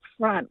door up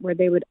front where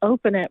they would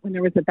open it when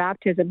there was a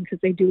baptism because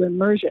they do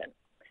immersion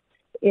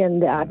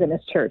in the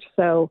Adventist church.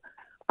 So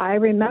I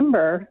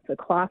remember the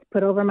cloth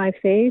put over my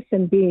face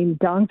and being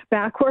dunked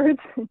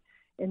backwards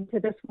into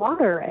this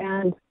water.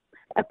 And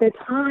at the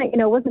time,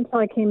 it wasn't until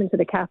I came into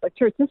the Catholic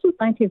Church. This was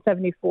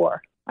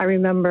 1974. I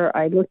remember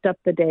I looked up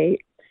the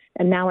date,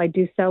 and now I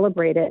do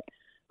celebrate it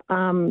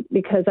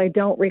because I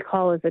don't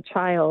recall as a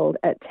child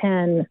at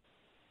 10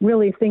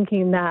 really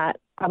thinking that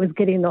I was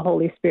getting the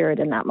Holy Spirit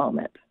in that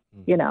moment.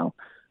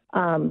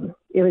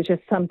 It was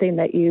just something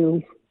that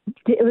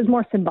it was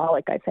more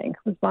symbolic, I think,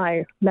 was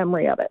my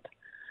memory of it.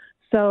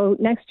 So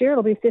next year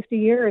it'll be 50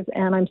 years,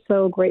 and I'm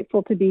so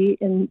grateful to be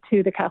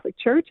into the Catholic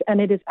Church. And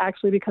it is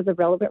actually because of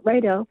Relevant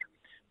Radio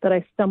that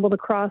I stumbled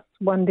across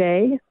one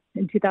day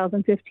in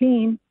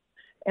 2015.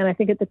 And I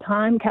think at the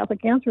time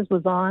Catholic Answers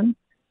was on,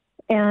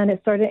 and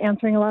it started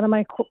answering a lot of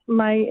my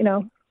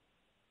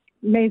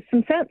made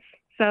some sense.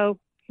 So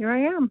here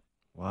I am.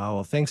 Wow.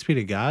 Well, thanks be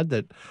to God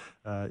that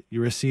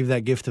you received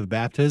that gift of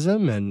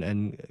baptism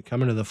and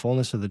come into the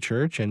fullness of the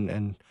church,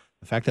 and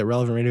the fact that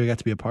Relevant Radio got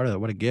to be a part of that.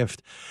 What a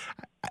gift.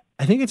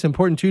 I think it's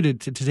important, too,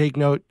 to take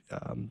note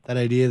that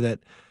idea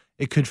that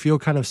it could feel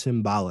kind of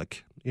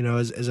symbolic.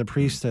 As a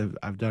priest,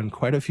 I've done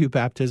quite a few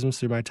baptisms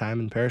through my time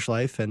in parish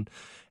life, and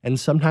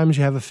sometimes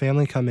you have a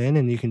family come in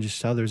and you can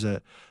just tell there's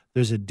a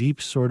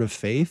deep sort of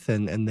faith,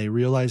 and they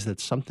realize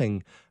that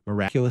something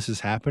miraculous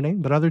is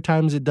happening. But other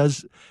times it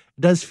does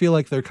feel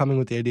like they're coming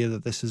with the idea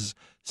that this is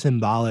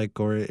symbolic,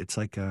 or it's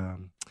like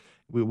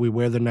we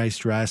wear the nice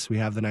dress, we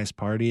have the nice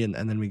party, and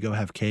then we go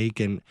have cake,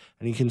 and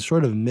you can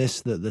sort of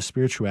miss the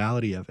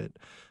spirituality of it.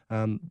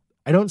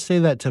 I don't say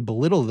that to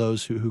belittle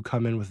those who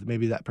come in with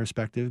maybe that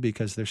perspective,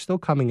 because they're still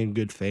coming in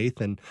good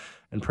faith, and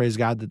praise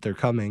God that they're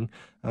coming.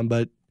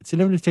 But it's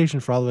an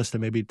invitation for all of us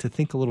to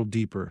think a little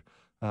deeper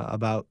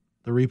about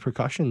the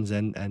repercussions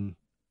and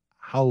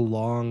how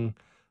long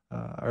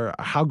or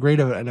how great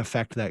of an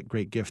effect that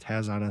great gift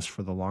has on us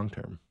for the long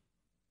term.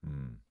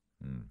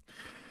 Mm-hmm.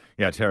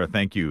 Yeah, Tara,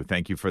 thank you.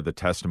 Thank you for the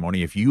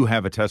testimony. If you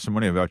have a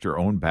testimony about your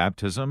own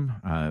baptism,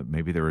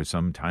 maybe there was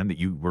some time that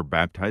you were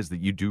baptized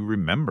that you do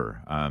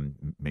remember.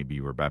 Maybe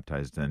you were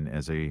baptized then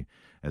as a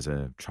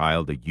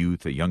child, a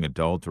youth, a young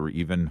adult, or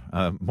even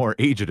a more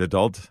aged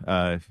adult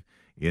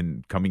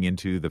in coming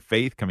into the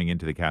faith, coming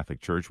into the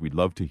Catholic Church. We'd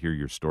love to hear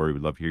your story.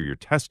 We'd love to hear your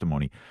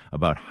testimony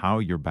about how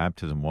your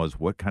baptism was,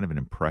 what kind of an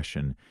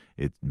impression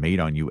it made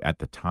on you at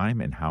the time,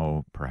 and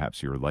how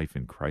perhaps your life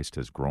in Christ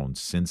has grown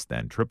since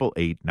then.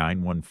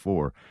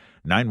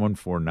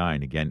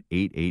 888-914-9149. Again,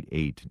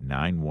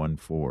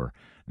 888-914-9149.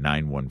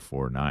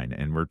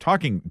 And we're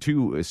talking,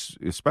 too,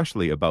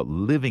 especially about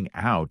living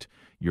out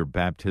your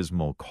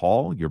baptismal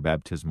call, your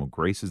baptismal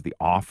graces, the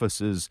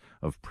offices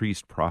of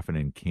priest, prophet,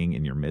 and king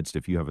in your midst.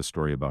 If you have a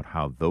story about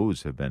how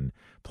those have been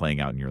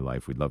playing out in your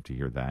life, we'd love to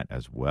hear that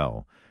as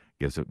well.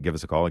 Give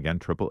us a call again,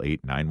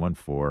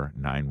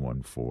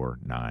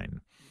 888-914-9149.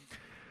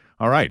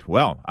 All right,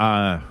 well,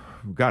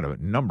 we've got a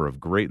number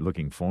of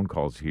great-looking phone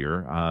calls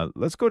here.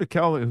 Let's go to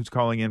Kel, who's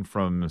calling in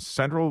from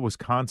Central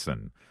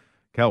Wisconsin.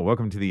 Kel,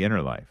 welcome to the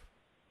Inner Life.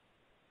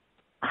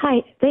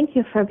 Hi, thank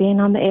you for being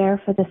on the air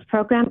for this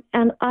program.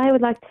 And I would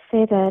like to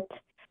say that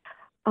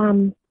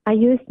I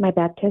used my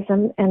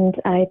baptism and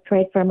I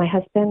prayed for my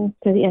husband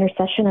through the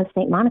intercession of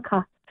St.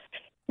 Monica.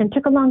 And it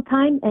took a long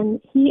time,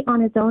 and he on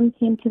his own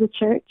came to the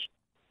church.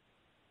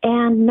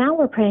 And now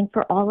we're praying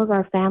for all of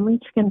our family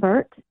to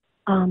convert.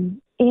 And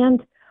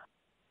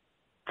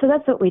so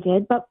that's what we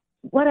did. But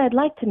what I'd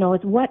like to know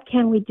is, what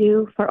can we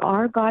do for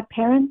our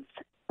godparents,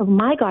 of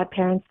my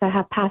godparents that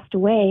have passed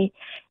away?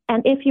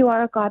 And if you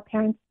are a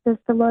godparent, does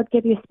the Lord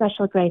give you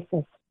special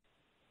graces?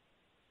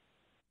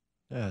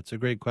 Yeah, it's a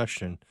great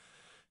question.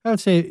 I would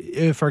say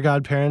if our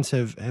godparents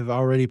have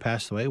already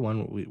passed away,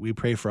 we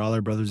pray for all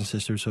our brothers and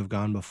sisters who have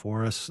gone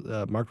before us,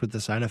 marked with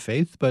the sign of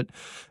faith, but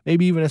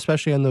maybe even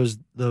especially on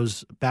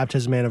those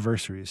baptism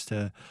anniversaries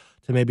to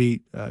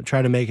maybe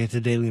try to make it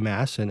to daily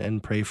mass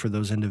and pray for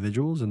those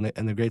individuals and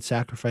the great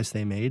sacrifice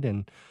they made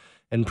and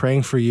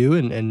praying for you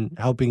and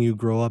helping you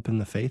grow up in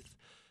the faith.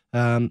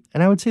 And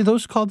I would say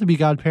those called to be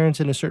godparents,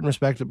 in a certain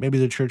respect, that maybe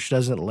the church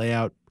doesn't lay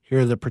out, here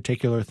are the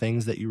particular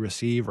things that you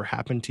receive or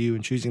happen to you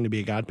in choosing to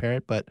be a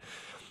godparent, but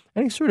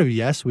any sort of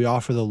yes, we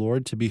offer the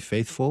Lord to be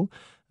faithful.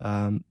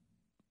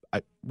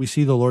 We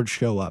see the Lord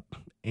show up.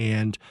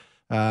 And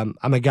I'm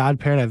a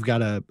godparent. I've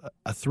got a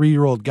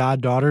 3-year-old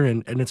goddaughter,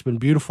 and it's been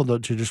beautiful to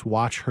just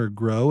watch her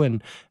grow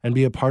and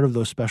be a part of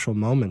those special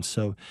moments.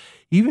 So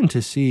even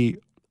to see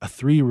a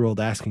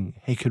 3-year-old asking,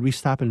 hey, could we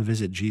stop and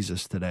visit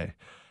Jesus today?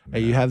 Yeah.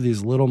 You have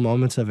these little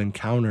moments of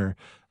encounter,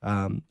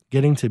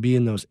 getting to be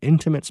in those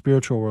intimate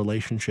spiritual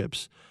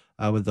relationships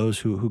with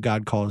those who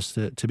God calls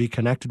to be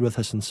connected with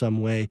us in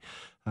some way.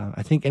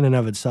 I think in and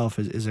of itself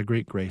is a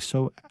great grace.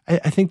 So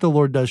I think the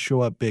Lord does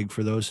show up big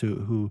for those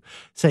who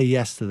say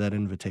yes to that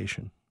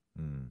invitation.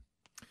 Mm.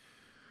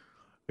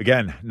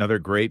 Again, another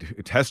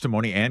great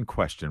testimony and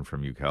question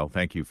from you, Kel.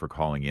 Thank you for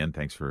calling in.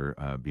 Thanks for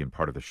being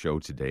part of the show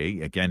today.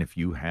 Again, if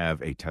you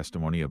have a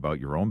testimony about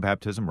your own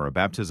baptism or a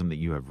baptism that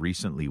you have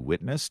recently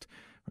witnessed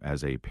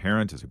as a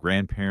parent, as a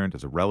grandparent,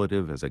 as a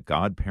relative, as a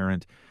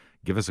godparent,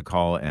 give us a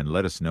call and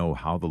let us know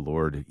how the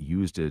Lord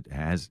used it,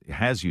 has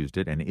used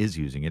it, and is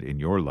using it in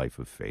your life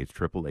of faith.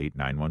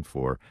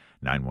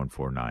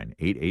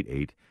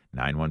 888-914-9149.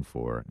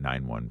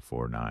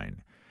 888-914-9149.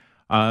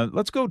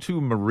 Let's go to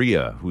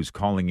Maria, who's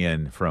calling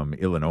in from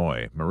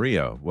Illinois.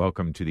 Maria,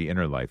 welcome to the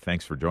Inner Life.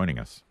 Thanks for joining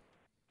us.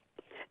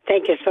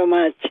 Thank you so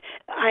much.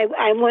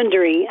 I'm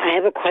wondering, I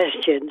have a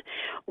question.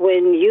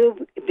 When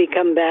you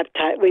become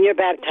baptized, when you're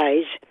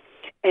baptized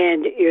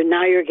and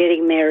you're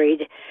getting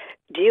married,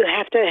 do you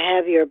have to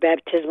have your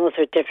baptismal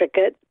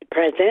certificate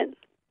present?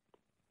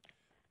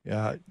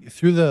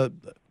 Through the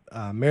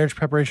marriage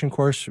preparation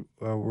course,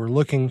 we're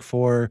looking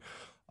for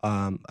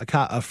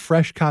a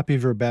fresh copy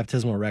of your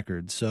baptismal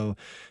record. So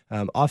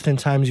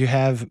oftentimes you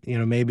have,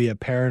 maybe a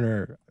parent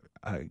or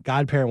a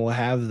godparent will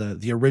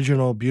have the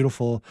original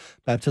beautiful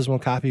baptismal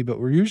copy, but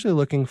we're usually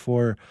looking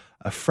for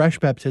a fresh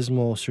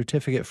baptismal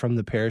certificate from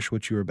the parish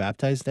which you were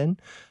baptized in,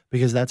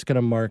 because that's going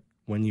to mark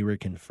when you were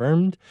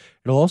confirmed.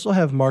 It'll also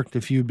have marked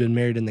if you've been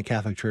married in the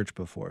Catholic Church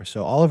before.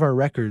 So all of our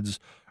records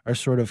are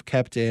sort of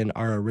kept in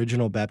our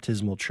original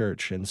baptismal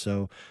church. And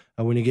so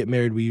when you get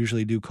married, we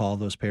usually do call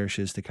those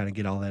parishes to kind of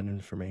get all that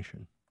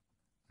information.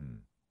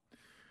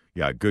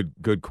 Yeah,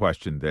 good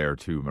question there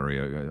too,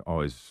 Maria.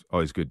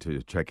 Always good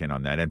to check in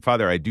on that. And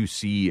Father, I do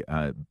see,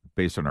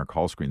 based on our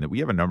call screen, that we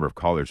have a number of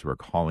callers who are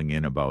calling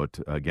in about,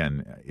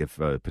 again, if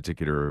a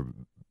particular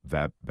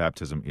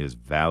baptism is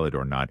valid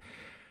or not.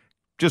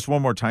 Just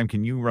one more time,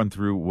 can you run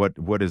through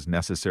what is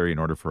necessary in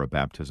order for a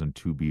baptism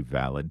to be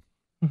valid?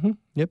 Mm-hmm.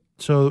 Yep.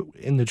 So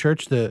in the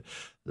church, the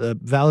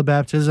valid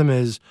baptism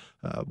is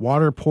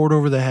water poured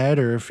over the head,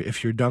 or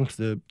if you're dunked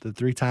the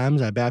 3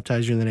 times, I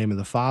baptize you in the name of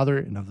the Father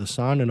and of the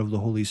Son and of the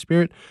Holy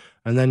Spirit,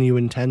 and then you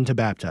intend to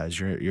baptize.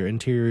 Your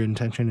interior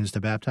intention is to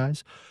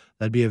baptize.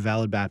 That'd be a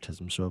valid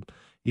baptism. So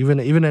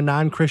even a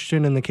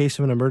non-Christian, in the case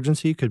of an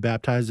emergency, could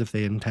baptize if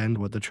they intend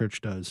what the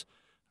church does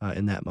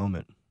in that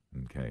moment.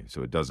 Okay,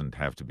 so it doesn't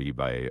have to be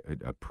by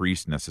a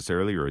priest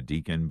necessarily or a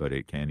deacon, but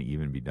it can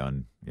even be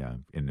done,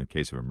 in the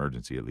case of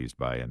emergency, at least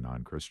by a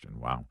non-Christian.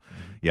 Wow.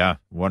 Mm-hmm. Yeah,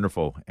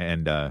 wonderful.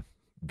 And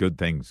good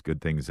things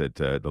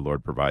that the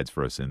Lord provides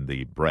for us in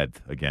the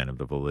breadth, again, of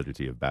the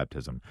validity of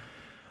baptism.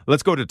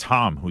 Let's go to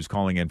Tom, who's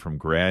calling in from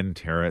Grand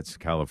Terrace,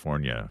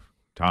 California.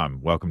 Tom,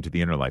 welcome to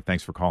the Inner Life.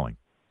 Thanks for calling.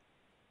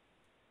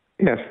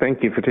 Yes,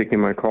 thank you for taking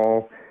my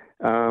call.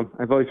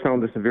 I've always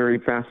found this a very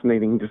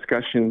fascinating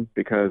discussion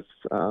because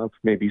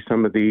maybe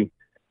some of the,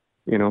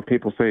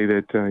 people say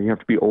that you have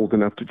to be old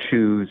enough to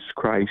choose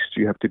Christ.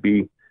 You have to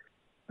be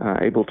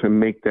able to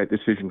make that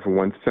decision for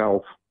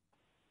oneself.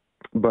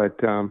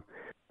 But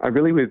I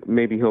really would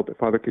maybe hope that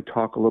Father could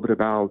talk a little bit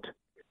about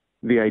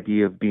the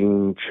idea of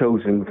being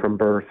chosen from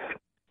birth.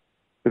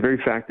 The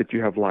very fact that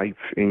you have life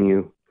in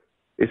you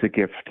is a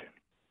gift,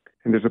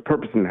 and there's a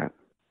purpose in that.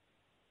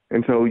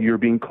 And so you're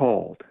being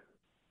called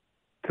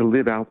to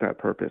live out that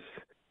purpose.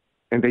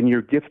 And then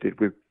you're gifted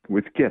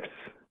with gifts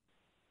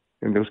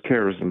and those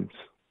charisms.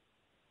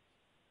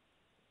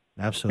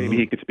 Absolutely.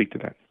 Maybe he could speak to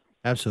that.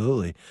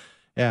 Absolutely.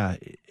 Yeah.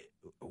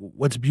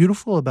 What's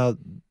beautiful about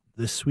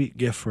the sweet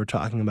gift we're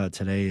talking about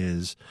today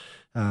is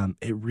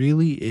it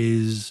really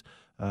is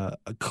a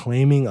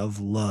claiming of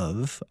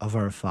love of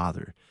our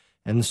Father.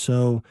 And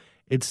so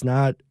it's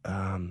not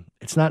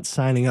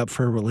signing up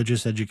for a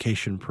religious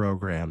education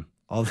program.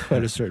 Although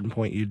at a certain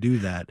point you do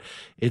that,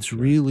 it's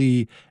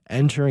really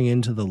entering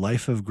into the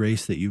life of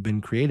grace that you've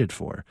been created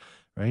for,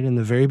 right? In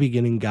the very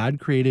beginning, God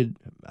created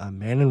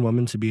man and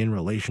woman to be in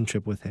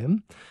relationship with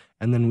him,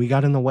 and then we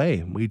got in the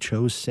way. We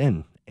chose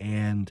sin,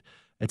 and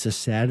it's a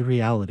sad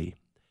reality.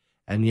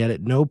 And yet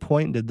at no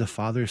point did the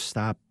Father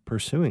stop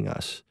pursuing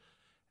us.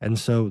 And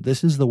so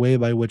this is the way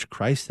by which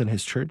Christ and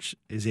his church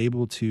is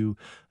able to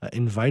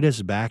invite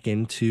us back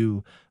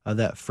into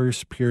that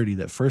first purity,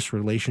 that first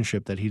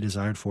relationship that he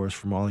desired for us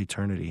from all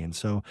eternity. And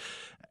so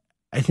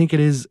I think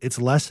it's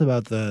less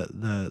about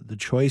the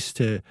choice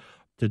to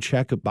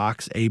check a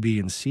box A, B,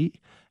 and C,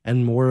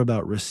 and more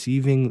about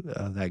receiving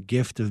that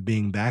gift of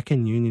being back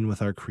in union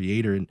with our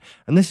Creator.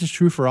 And this is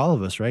true for all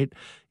of us, right?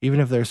 Even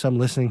if there are some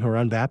listening who are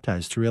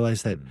unbaptized, to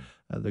realize that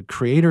the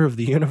Creator of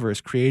the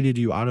universe created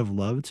you out of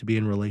love to be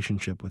in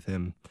relationship with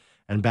him.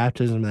 And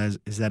baptism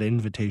is that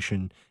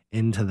invitation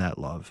into that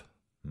love.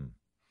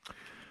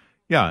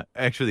 Yeah,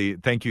 actually,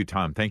 thank you,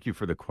 Tom. Thank you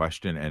for the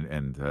question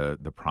and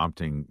the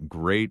prompting.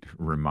 Great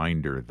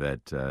reminder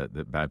that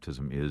that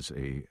baptism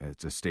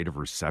it's a state of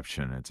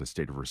reception. It's a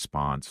state of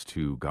response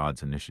to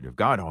God's initiative.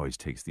 God always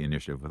takes the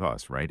initiative with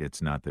us, right?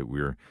 It's not that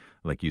we're,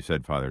 like you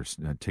said, Father,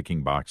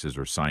 ticking boxes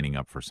or signing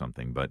up for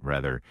something, but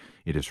rather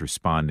it is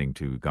responding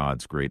to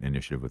God's great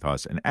initiative with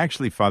us. And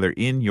actually, Father,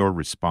 in your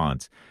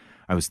response,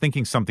 I was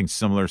thinking something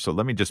similar, so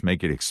let me just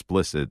make it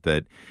explicit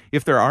that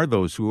if there are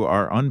those who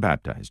are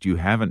unbaptized, you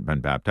haven't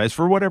been baptized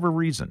for whatever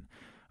reason,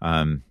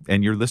 and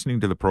you're listening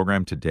to the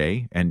program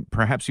today, and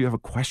perhaps you have a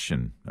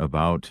question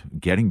about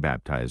getting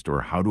baptized,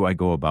 or how do I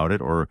go about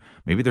it, or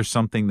maybe there's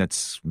something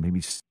that's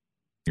maybe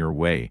your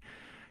way.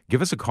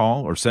 Give us a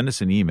call or send us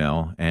an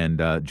email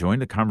and join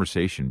the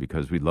conversation,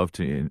 because we'd love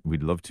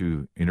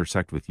to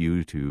intersect with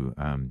you to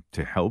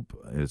help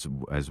as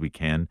we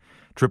can.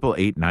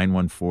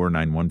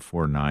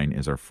 888-914-9149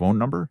 is our phone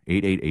number.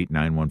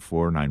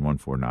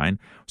 888-914-9149.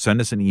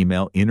 Send us an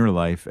email,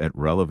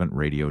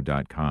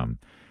 innerlife@relevantradio.com.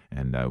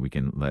 And we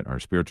can let our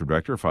spiritual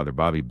director, Father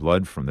Bobby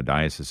Blood from the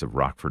Diocese of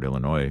Rockford,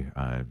 Illinois,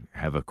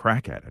 have a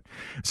crack at it.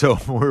 So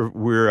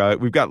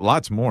we've got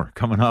lots more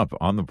coming up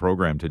on the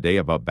program today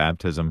about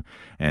baptism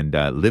and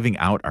living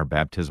out our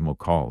baptismal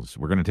calls.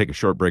 We're going to take a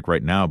short break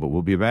right now, but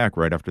we'll be back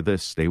right after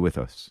this. Stay with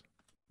us.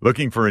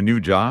 Looking for a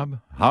new job?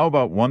 How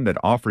about one that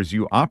offers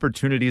you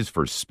opportunities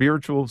for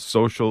spiritual,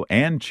 social,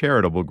 and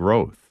charitable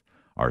growth?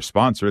 Our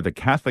sponsor, the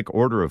Catholic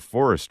Order of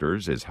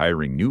Foresters, is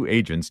hiring new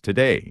agents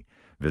today.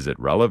 Visit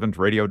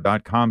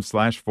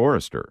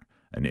relevantradio.com/Forester,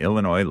 an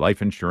Illinois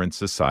life insurance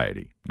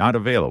society, not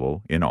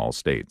available in all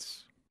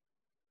states.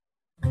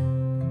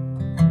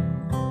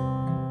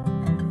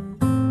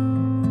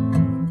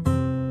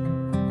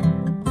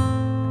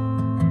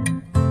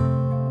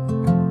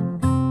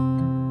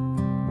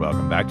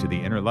 Welcome back to The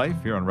Inner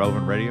Life here on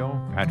Relevant Radio.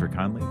 Patrick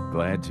Conley,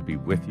 glad to be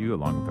with you,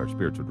 along with our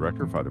spiritual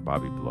director, Father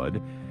Bobby Blood.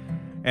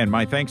 And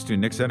my thanks to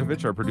Nick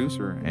Sentovich, our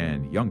producer,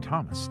 and young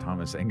Thomas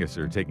Angus,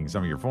 are taking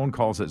some of your phone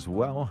calls as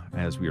well,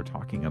 as we are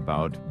talking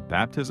about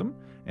baptism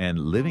and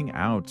living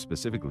out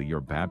specifically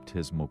your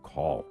baptismal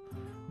call,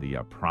 the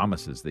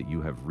promises that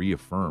you have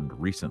reaffirmed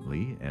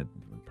recently at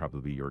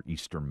probably your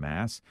Easter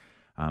Mass.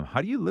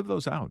 How do you live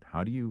those out?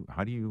 How do you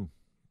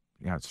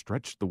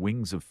stretch the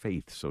wings of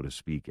faith, so to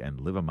speak,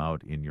 and live them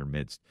out in your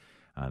midst?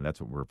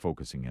 That's what we're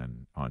focusing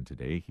on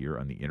today here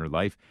on The Inner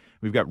Life.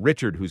 We've got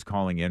Richard, who's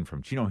calling in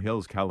from Chino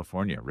Hills,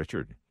 California.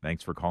 Richard,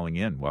 thanks for calling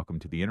in. Welcome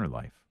to The Inner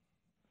Life.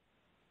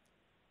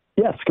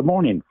 Yes, good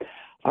morning.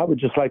 I would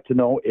just like to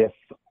know if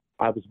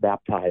I was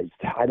baptized.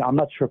 I'm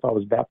not sure if I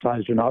was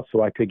baptized or not,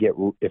 so I could get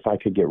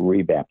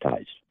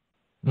rebaptized.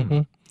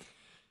 Mm-hmm.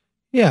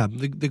 Yeah,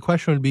 the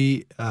question would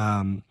be,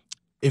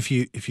 if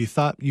you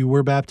thought you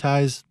were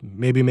baptized,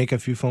 maybe make a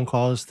few phone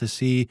calls to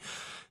see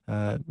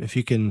if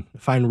you can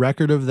find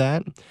record of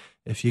that.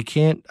 If you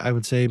can't, I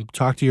would say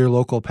talk to your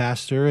local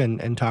pastor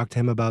and talk to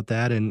him about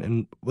that.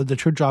 And what the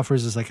church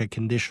offers is like a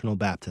conditional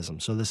baptism.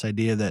 So this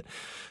idea that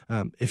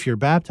if you're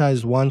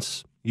baptized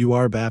once, you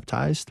are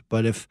baptized.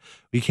 But if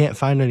we can't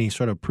find any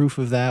sort of proof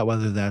of that,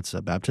 whether that's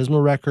a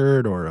baptismal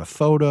record or a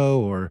photo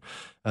or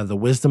the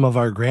wisdom of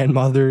our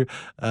grandmother,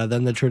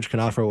 then the church can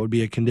offer what would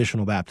be a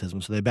conditional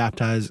baptism. So they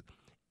baptize,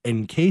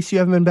 in case you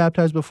haven't been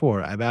baptized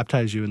before, I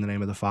baptize you in the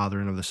name of the Father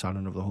and of the Son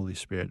and of the Holy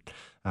Spirit.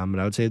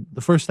 And I would say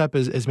the first step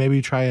is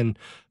maybe try and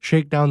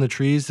shake down the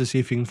trees to see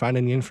if you can find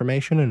any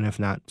information, and if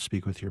not,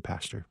 speak with your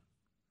pastor.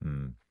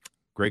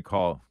 Great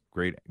call.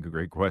 Great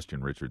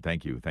question, Richard.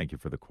 Thank you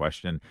for the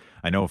question.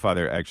 I know,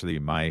 Father. Actually,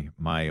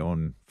 my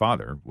own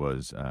father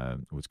was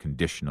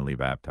conditionally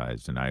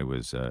baptized, and I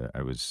was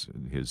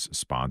his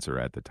sponsor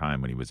at the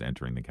time when he was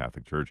entering the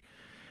Catholic Church.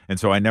 And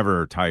so I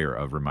never tire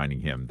of reminding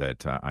him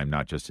that I'm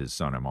not just his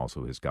son, I'm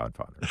also his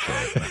godfather. So,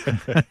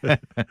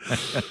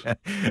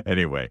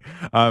 anyway,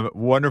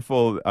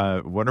 wonderful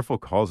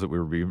calls that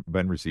we've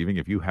been receiving.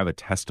 If you have a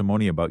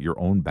testimony about your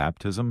own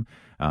baptism,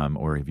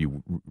 or if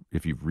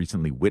you've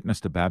recently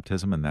witnessed a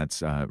baptism and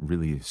that's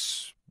really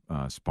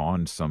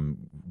spawned some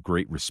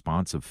great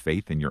response of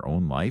faith in your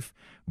own life,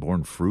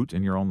 borne fruit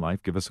in your own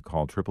life, give us a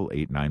call,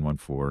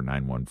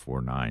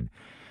 888-914-9149.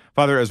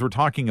 Father, as we're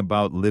talking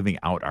about living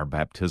out our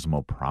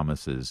baptismal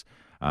promises,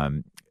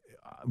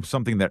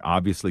 something that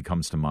obviously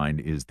comes to mind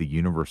is the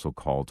universal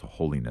call to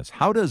holiness.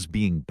 How does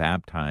being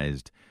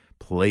baptized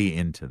play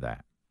into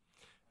that?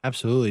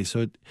 Absolutely.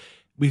 So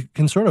we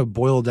can sort of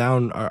boil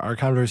down our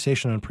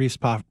conversation on priest,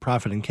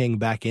 prophet, and king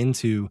back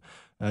into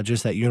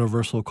just that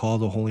universal call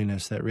to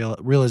holiness, that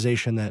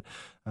realization that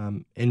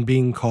in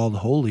being called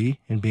holy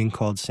and being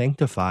called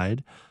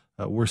sanctified,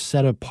 we're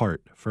set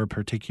apart for a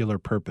particular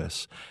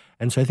purpose.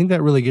 And so I think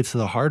that really gets to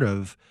the heart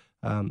of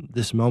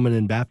this moment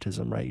in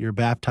baptism, right? You're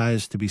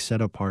baptized to be set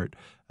apart,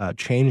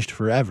 changed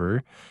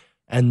forever.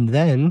 And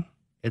then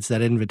it's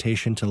that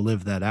invitation to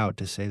live that out,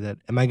 to say that,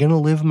 am I going to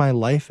live my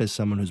life as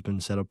someone who's been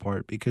set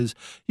apart? Because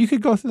you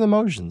could go through the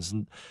motions.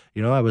 And,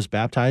 I was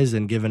baptized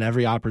and given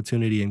every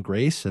opportunity and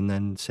grace, and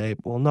then say,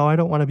 well, no, I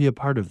don't want to be a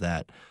part of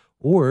that.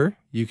 Or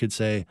you could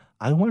say,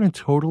 I want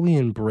to totally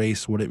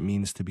embrace what it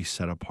means to be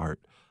set apart.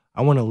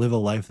 I want to live a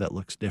life that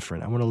looks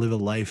different. I want to live a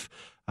life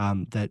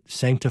that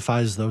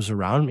sanctifies those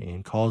around me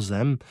and calls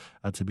them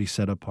to be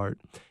set apart.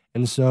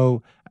 And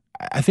so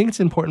I think it's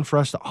important for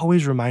us to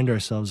always remind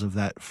ourselves of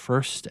that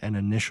first and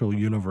initial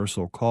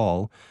universal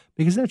call,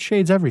 because that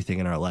shades everything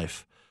in our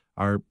life.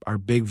 Our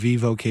big V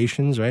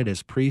vocations, right,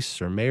 as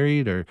priests or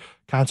married or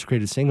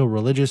consecrated, single,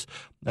 religious,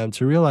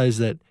 to realize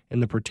that in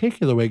the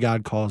particular way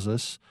God calls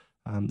us,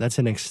 that's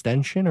an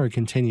extension or a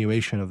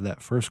continuation of that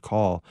first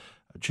call,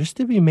 just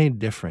to be made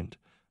different.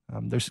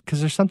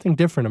 Because there's something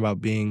different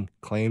about being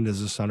claimed as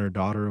a son or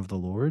daughter of the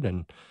Lord,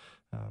 and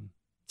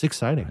it's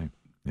exciting. Right.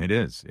 It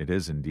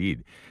is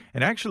indeed.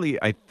 And actually,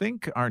 I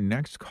think our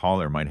next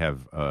caller might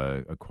have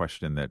a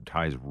question that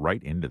ties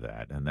right into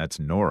that, and that's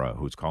Nora,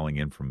 who's calling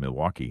in from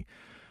Milwaukee.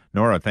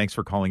 Nora, thanks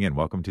for calling in.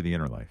 Welcome to the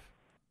Inner Life.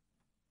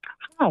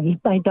 Hi,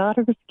 my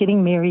daughter is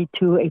getting married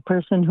to a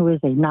person who is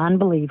a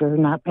non-believer,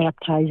 not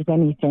baptized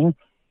anything,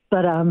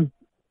 but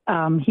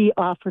he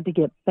offered to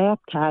get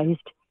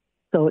baptized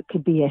so it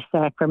could be a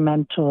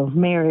sacramental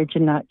marriage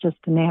and not just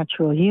a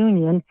natural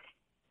union.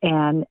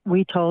 And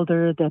we told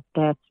her that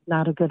that's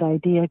not a good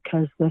idea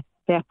because with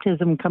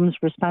baptism comes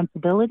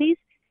responsibilities,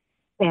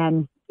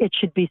 and it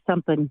should be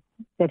something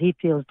that he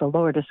feels the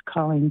Lord is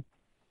calling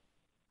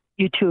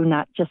you to,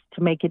 not just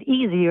to make it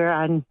easier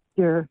on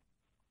your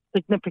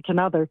significant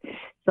other.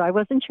 So I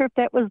wasn't sure if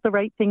that was the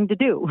right thing to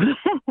do.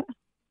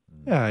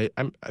 Yeah,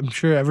 I'm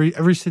sure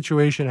every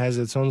situation has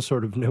its own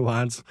sort of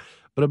nuance,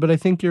 but I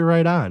think you're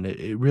right on.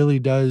 It really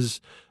does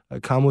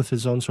come with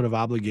its own sort of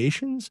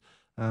obligations.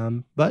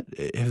 But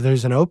if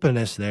there's an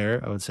openness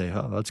there, I would say,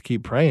 let's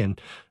keep praying,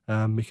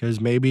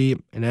 because maybe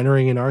in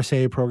entering an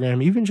RCA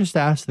program, even just to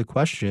ask the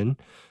question,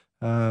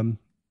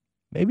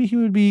 maybe he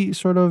would be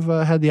sort of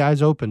had the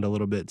eyes opened a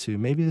little bit to,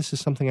 maybe this is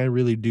something I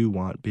really do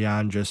want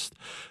beyond just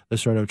the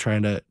sort of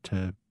trying to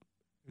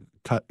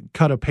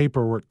cut a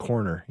paperwork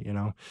corner,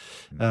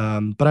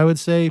 But I would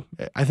say,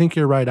 I think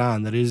you're right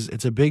on.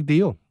 It's a big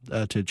deal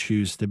to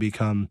choose to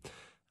become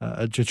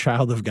a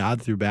child of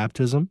God through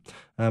baptism.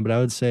 But I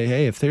would say,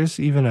 hey, if there's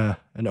even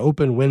an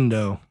open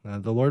window,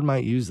 the Lord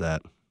might use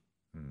that.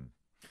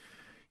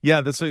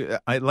 Yeah,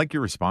 I like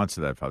your response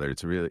to that, Father.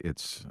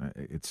 It's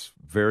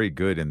very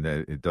good in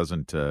that it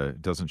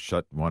doesn't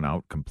shut one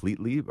out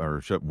completely or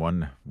shut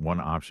one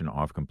option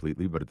off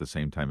completely, but at the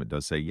same time, it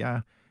does say,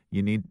 yeah,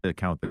 you need to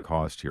count the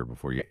cost here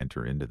before you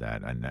enter into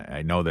that. And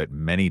I know that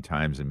many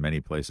times in many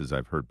places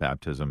I've heard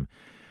baptism,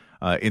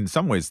 in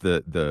some ways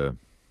well,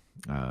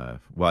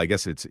 I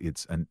guess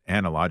it's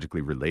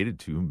analogically related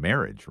to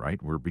marriage, right?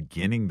 We're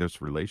beginning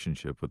this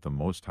relationship with the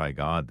Most High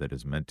God that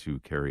is meant to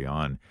carry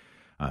on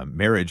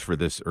marriage for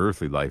this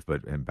earthly life,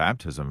 but in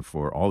baptism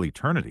for all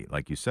eternity.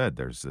 Like you said,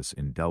 there's this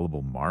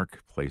indelible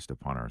mark placed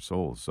upon our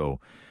souls. So,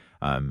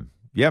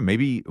 yeah,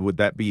 maybe would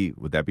that be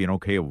an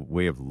okay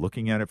way of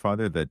looking at it,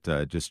 Father?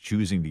 That just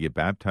choosing to get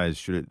baptized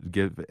should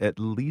give at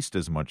least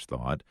as much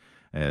thought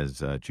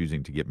as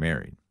choosing to get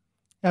married.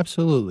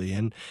 Absolutely.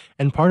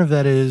 And part of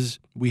that is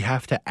we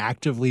have to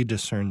actively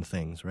discern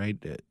things, right?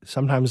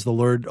 Sometimes the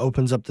Lord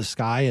opens up the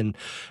sky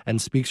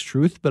and speaks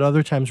truth, but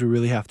other times we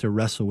really have to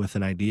wrestle with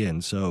an idea.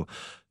 And so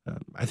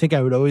I think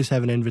I would always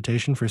have an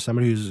invitation for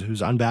somebody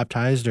who's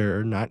unbaptized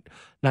or not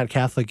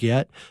Catholic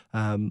yet,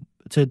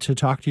 to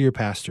talk to your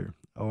pastor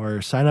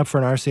or sign up for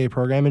an RCA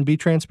program and be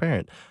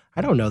transparent.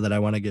 I don't know that I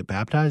want to get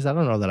baptized. I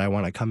don't know that I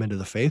want to come into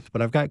the faith,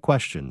 but I've got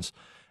questions.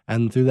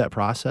 And through that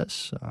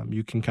process,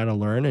 you can kind of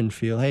learn and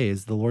feel, hey,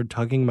 is the Lord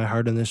tugging my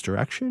heart in this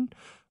direction?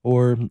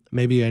 Or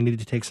maybe I need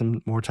to take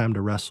some more time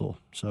to wrestle.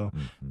 So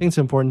I think it's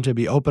important to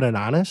be open and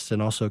honest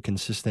and also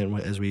consistent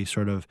as we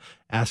sort of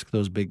ask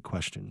those big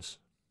questions.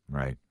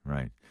 Right.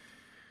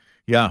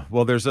 Yeah,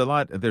 well, there's a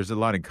lot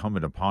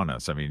incumbent upon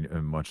us. I mean,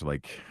 much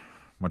like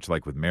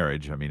with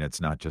marriage, I mean,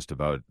 it's not just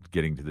about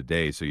getting to the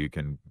day so you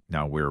can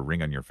now wear a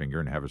ring on your finger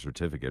and have a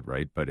certificate,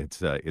 right? But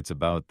it's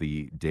about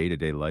the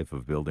day-to-day life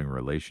of building a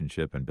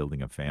relationship and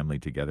building a family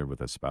together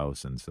with a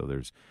spouse. And so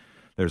there's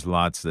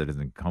lots that is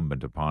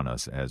incumbent upon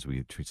us as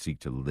we seek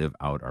to live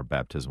out our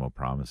baptismal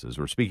promises.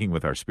 We're speaking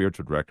with our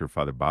spiritual director,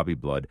 Father Bobby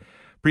Blood,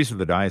 priest of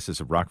the Diocese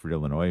of Rockford,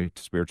 Illinois,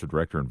 spiritual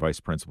director and vice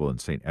principal in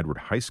St. Edward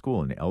High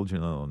School in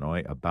Elgin,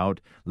 Illinois, about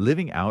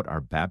living out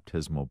our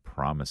baptismal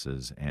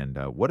promises. And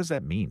what does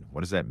that mean?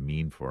 What does that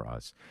mean for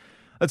us?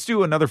 Let's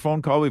do another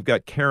phone call. We've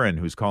got Karen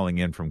who's calling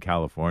in from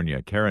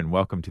California. Karen,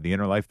 welcome to the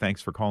Inner Life.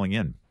 Thanks for calling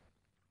in.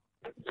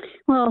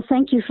 Well,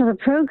 thank you for the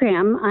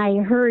program.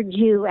 I heard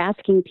you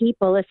asking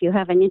people if you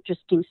have an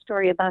interesting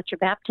story about your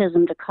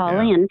baptism to call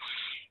in.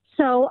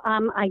 So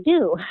I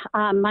do.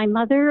 My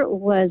mother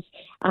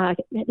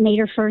made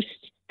her first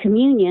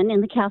communion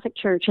in the Catholic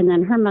Church, and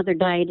then her mother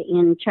died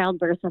in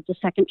childbirth of the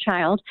second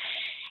child.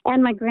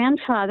 And my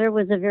grandfather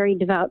was a very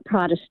devout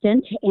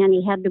Protestant, and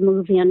he had to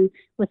move in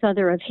with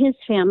other of his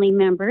family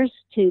members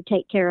to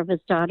take care of his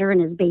daughter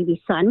and his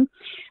baby son.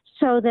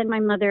 So then my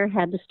mother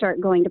had to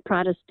start going to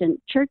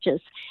Protestant churches.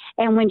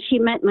 And when she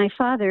met my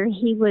father,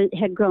 he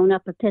had grown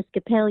up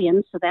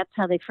Episcopalian, so that's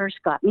how they first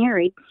got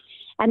married.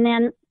 And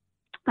then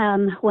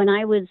when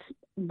I was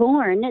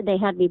born, they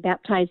had me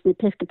baptized in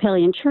the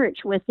Episcopalian church.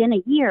 Within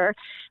a year,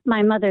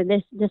 my mother,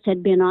 this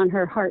had been on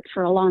her heart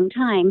for a long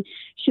time.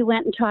 She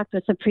went and talked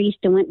with the priest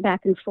and went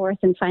back and forth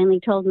and finally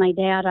told my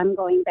dad, I'm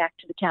going back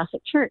to the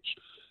Catholic Church.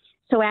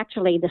 So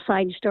actually, the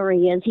side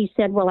story is he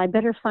said, well, I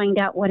better find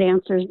out what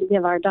answers to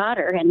give our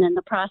daughter. And then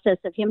the process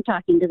of him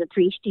talking to the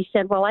priest, he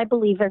said, well, I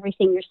believe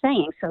everything you're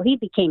saying. So he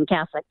became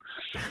Catholic.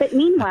 But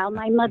meanwhile,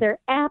 my mother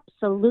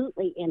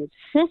absolutely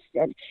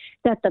insisted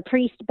that the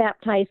priest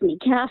baptize me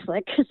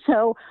Catholic.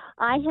 So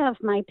I have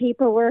my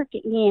paperwork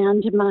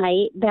and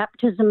my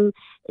baptism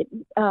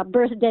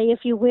birthday, if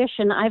you wish,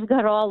 and I've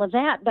got all of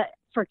that. But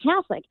for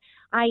Catholic,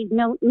 I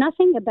know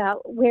nothing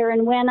about where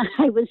and when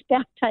I was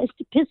baptized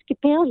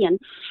Episcopalian.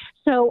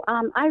 So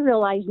I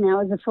realize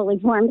now as a fully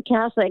formed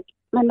Catholic,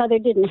 my mother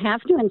didn't have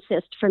to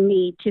insist for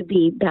me to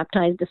be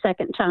baptized a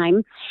second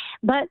time.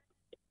 But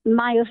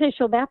my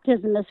official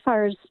baptism, as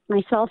far as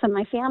myself and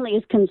my family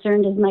is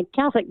concerned, is my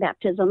Catholic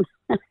baptism.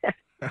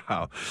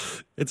 Wow.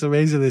 It's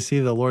amazing to see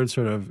the Lord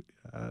sort of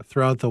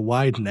throw out the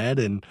wide net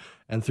and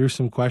through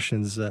some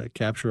questions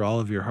capture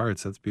all of your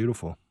hearts. That's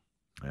beautiful.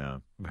 Yeah,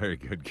 very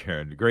good,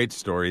 Karen. Great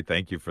story.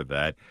 Thank you for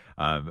that.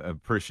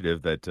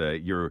 Appreciative that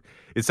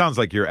it sounds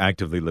like you're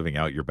actively living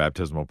out your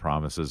baptismal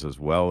promises as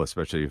well,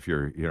 especially if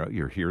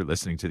you're here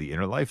listening to the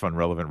Inner Life on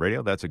Relevant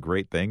Radio. That's a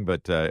great thing,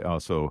 but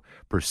also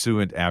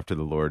pursuant after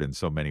the Lord in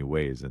so many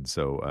ways. And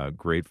so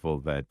grateful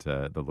that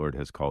the Lord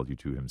has called you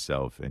to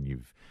himself, and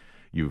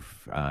you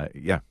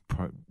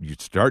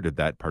started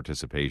that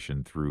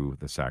participation through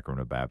the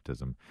sacrament of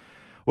baptism.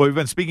 Well, we've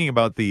been speaking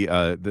about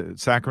the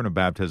sacrament of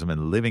baptism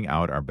and living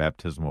out our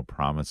baptismal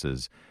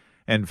promises.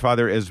 And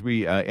Father, as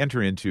we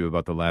enter into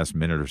about the last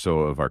minute or so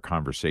of our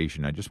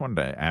conversation, I just wanted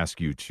to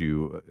ask you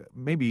to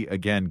maybe,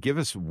 again, give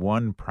us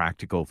one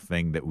practical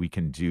thing that we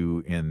can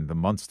do in the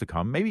months to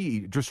come,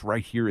 maybe just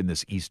right here in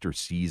this Easter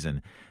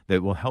season,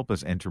 that will help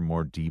us enter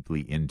more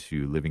deeply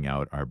into living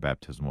out our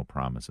baptismal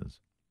promises.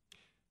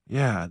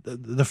 Yeah,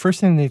 the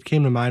first thing that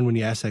came to mind when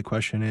you asked that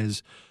question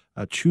is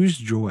choose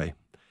joy.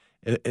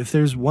 If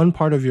there's one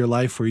part of your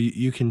life where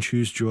you can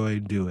choose joy,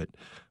 do it.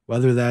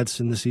 Whether that's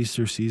in this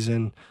Easter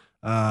season,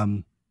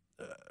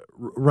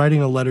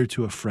 writing a letter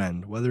to a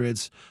friend, whether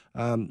it's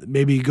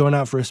maybe going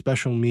out for a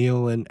special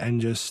meal and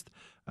just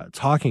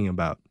talking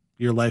about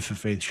your life of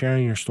faith,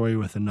 sharing your story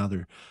with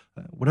another.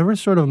 Whatever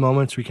sort of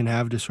moments we can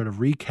have to sort of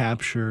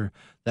recapture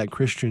that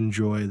Christian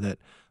joy that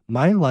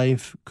my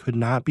life could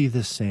not be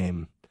the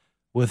same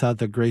without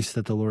the grace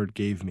that the Lord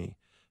gave me.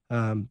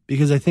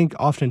 Because I think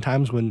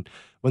oftentimes when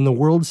the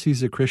world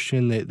sees a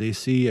Christian, they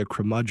see a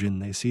curmudgeon.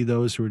 They see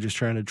those who are just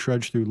trying to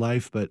trudge through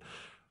life. But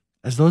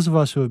as those of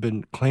us who have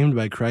been claimed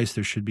by Christ,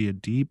 there should be a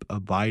deep,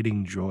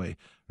 abiding joy.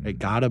 Right?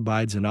 God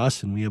abides in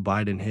us, and we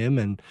abide in him.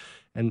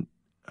 And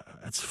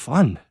it's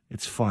fun.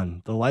 It's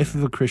fun. The life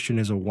of a Christian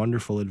is a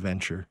wonderful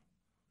adventure.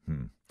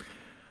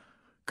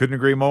 Couldn't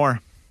agree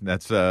more.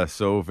 That's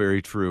so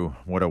very true.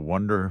 What a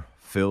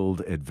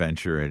filled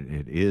adventure.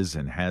 It is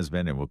and has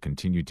been and will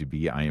continue to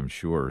be, I am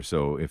sure.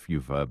 So if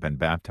you've been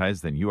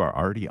baptized, then you are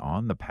already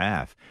on the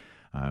path.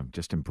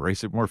 Just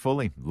embrace it more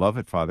fully. Love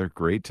it, Father.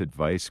 Great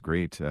advice,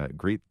 great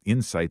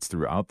insights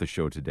throughout the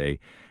show today.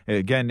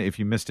 Again, if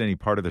you missed any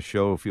part of the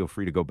show, feel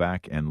free to go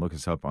back and look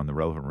us up on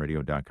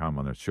therelevantradio.com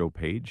on the show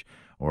page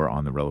or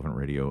on the Relevant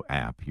Radio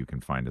app. You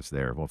can find us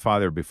there. Well,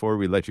 Father, before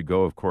we let you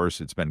go, of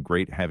course, it's been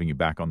great having you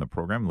back on the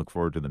program. Look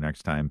forward to the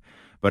next time.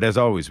 But as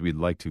always, we'd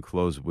like to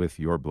close with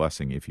your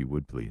blessing, if you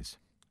would, please.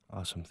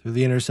 Awesome. Through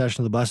the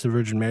intercession of the Blessed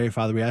Virgin Mary,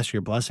 Father, we ask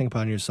your blessing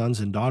upon your sons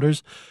and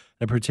daughters.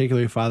 And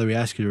particularly, Father, we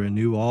ask you to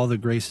renew all the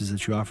graces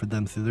that you offered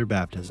them through their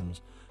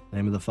baptisms. In the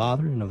name of the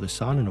Father, and of the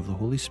Son, and of the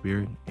Holy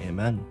Spirit.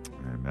 Amen.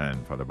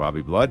 Amen. Father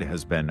Bobby Blood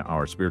has been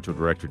our spiritual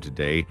director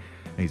today.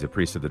 He's a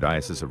priest of the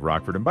Diocese of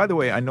Rockford. And by the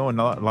way, I know a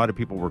lot of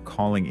people were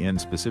calling in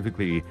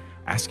specifically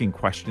asking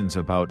questions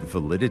about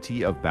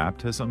validity of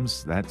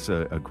baptisms. That's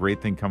a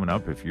great thing coming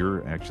up if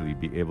you're actually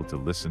be able to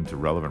listen to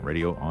Relevant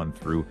Radio on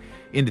through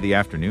into the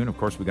afternoon. Of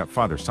course, we got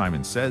Father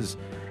Simon Says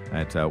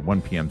at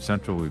 1 p.m.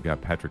 Central. We've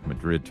got Patrick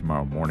Madrid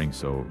tomorrow morning,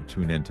 so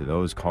tune in to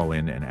those. Call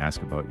in and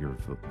ask about your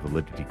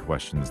validity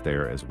questions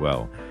there as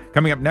well.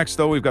 Coming up next,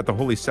 though, we've got the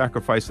Holy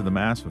Sacrifice of the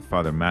Mass with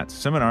Father Matt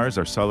Seminars,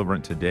 our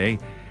celebrant today.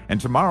 And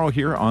tomorrow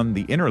here on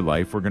The Inner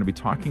Life, we're going to be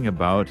talking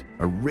about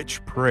a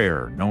rich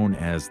prayer known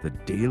as the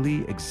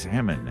Daily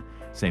Examen,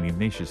 St.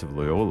 Ignatius of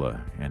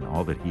Loyola, and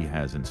all that he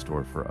has in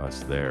store for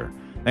us there.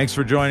 Thanks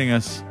for joining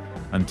us.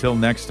 Until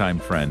next time,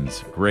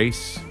 friends,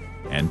 grace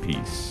and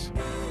peace.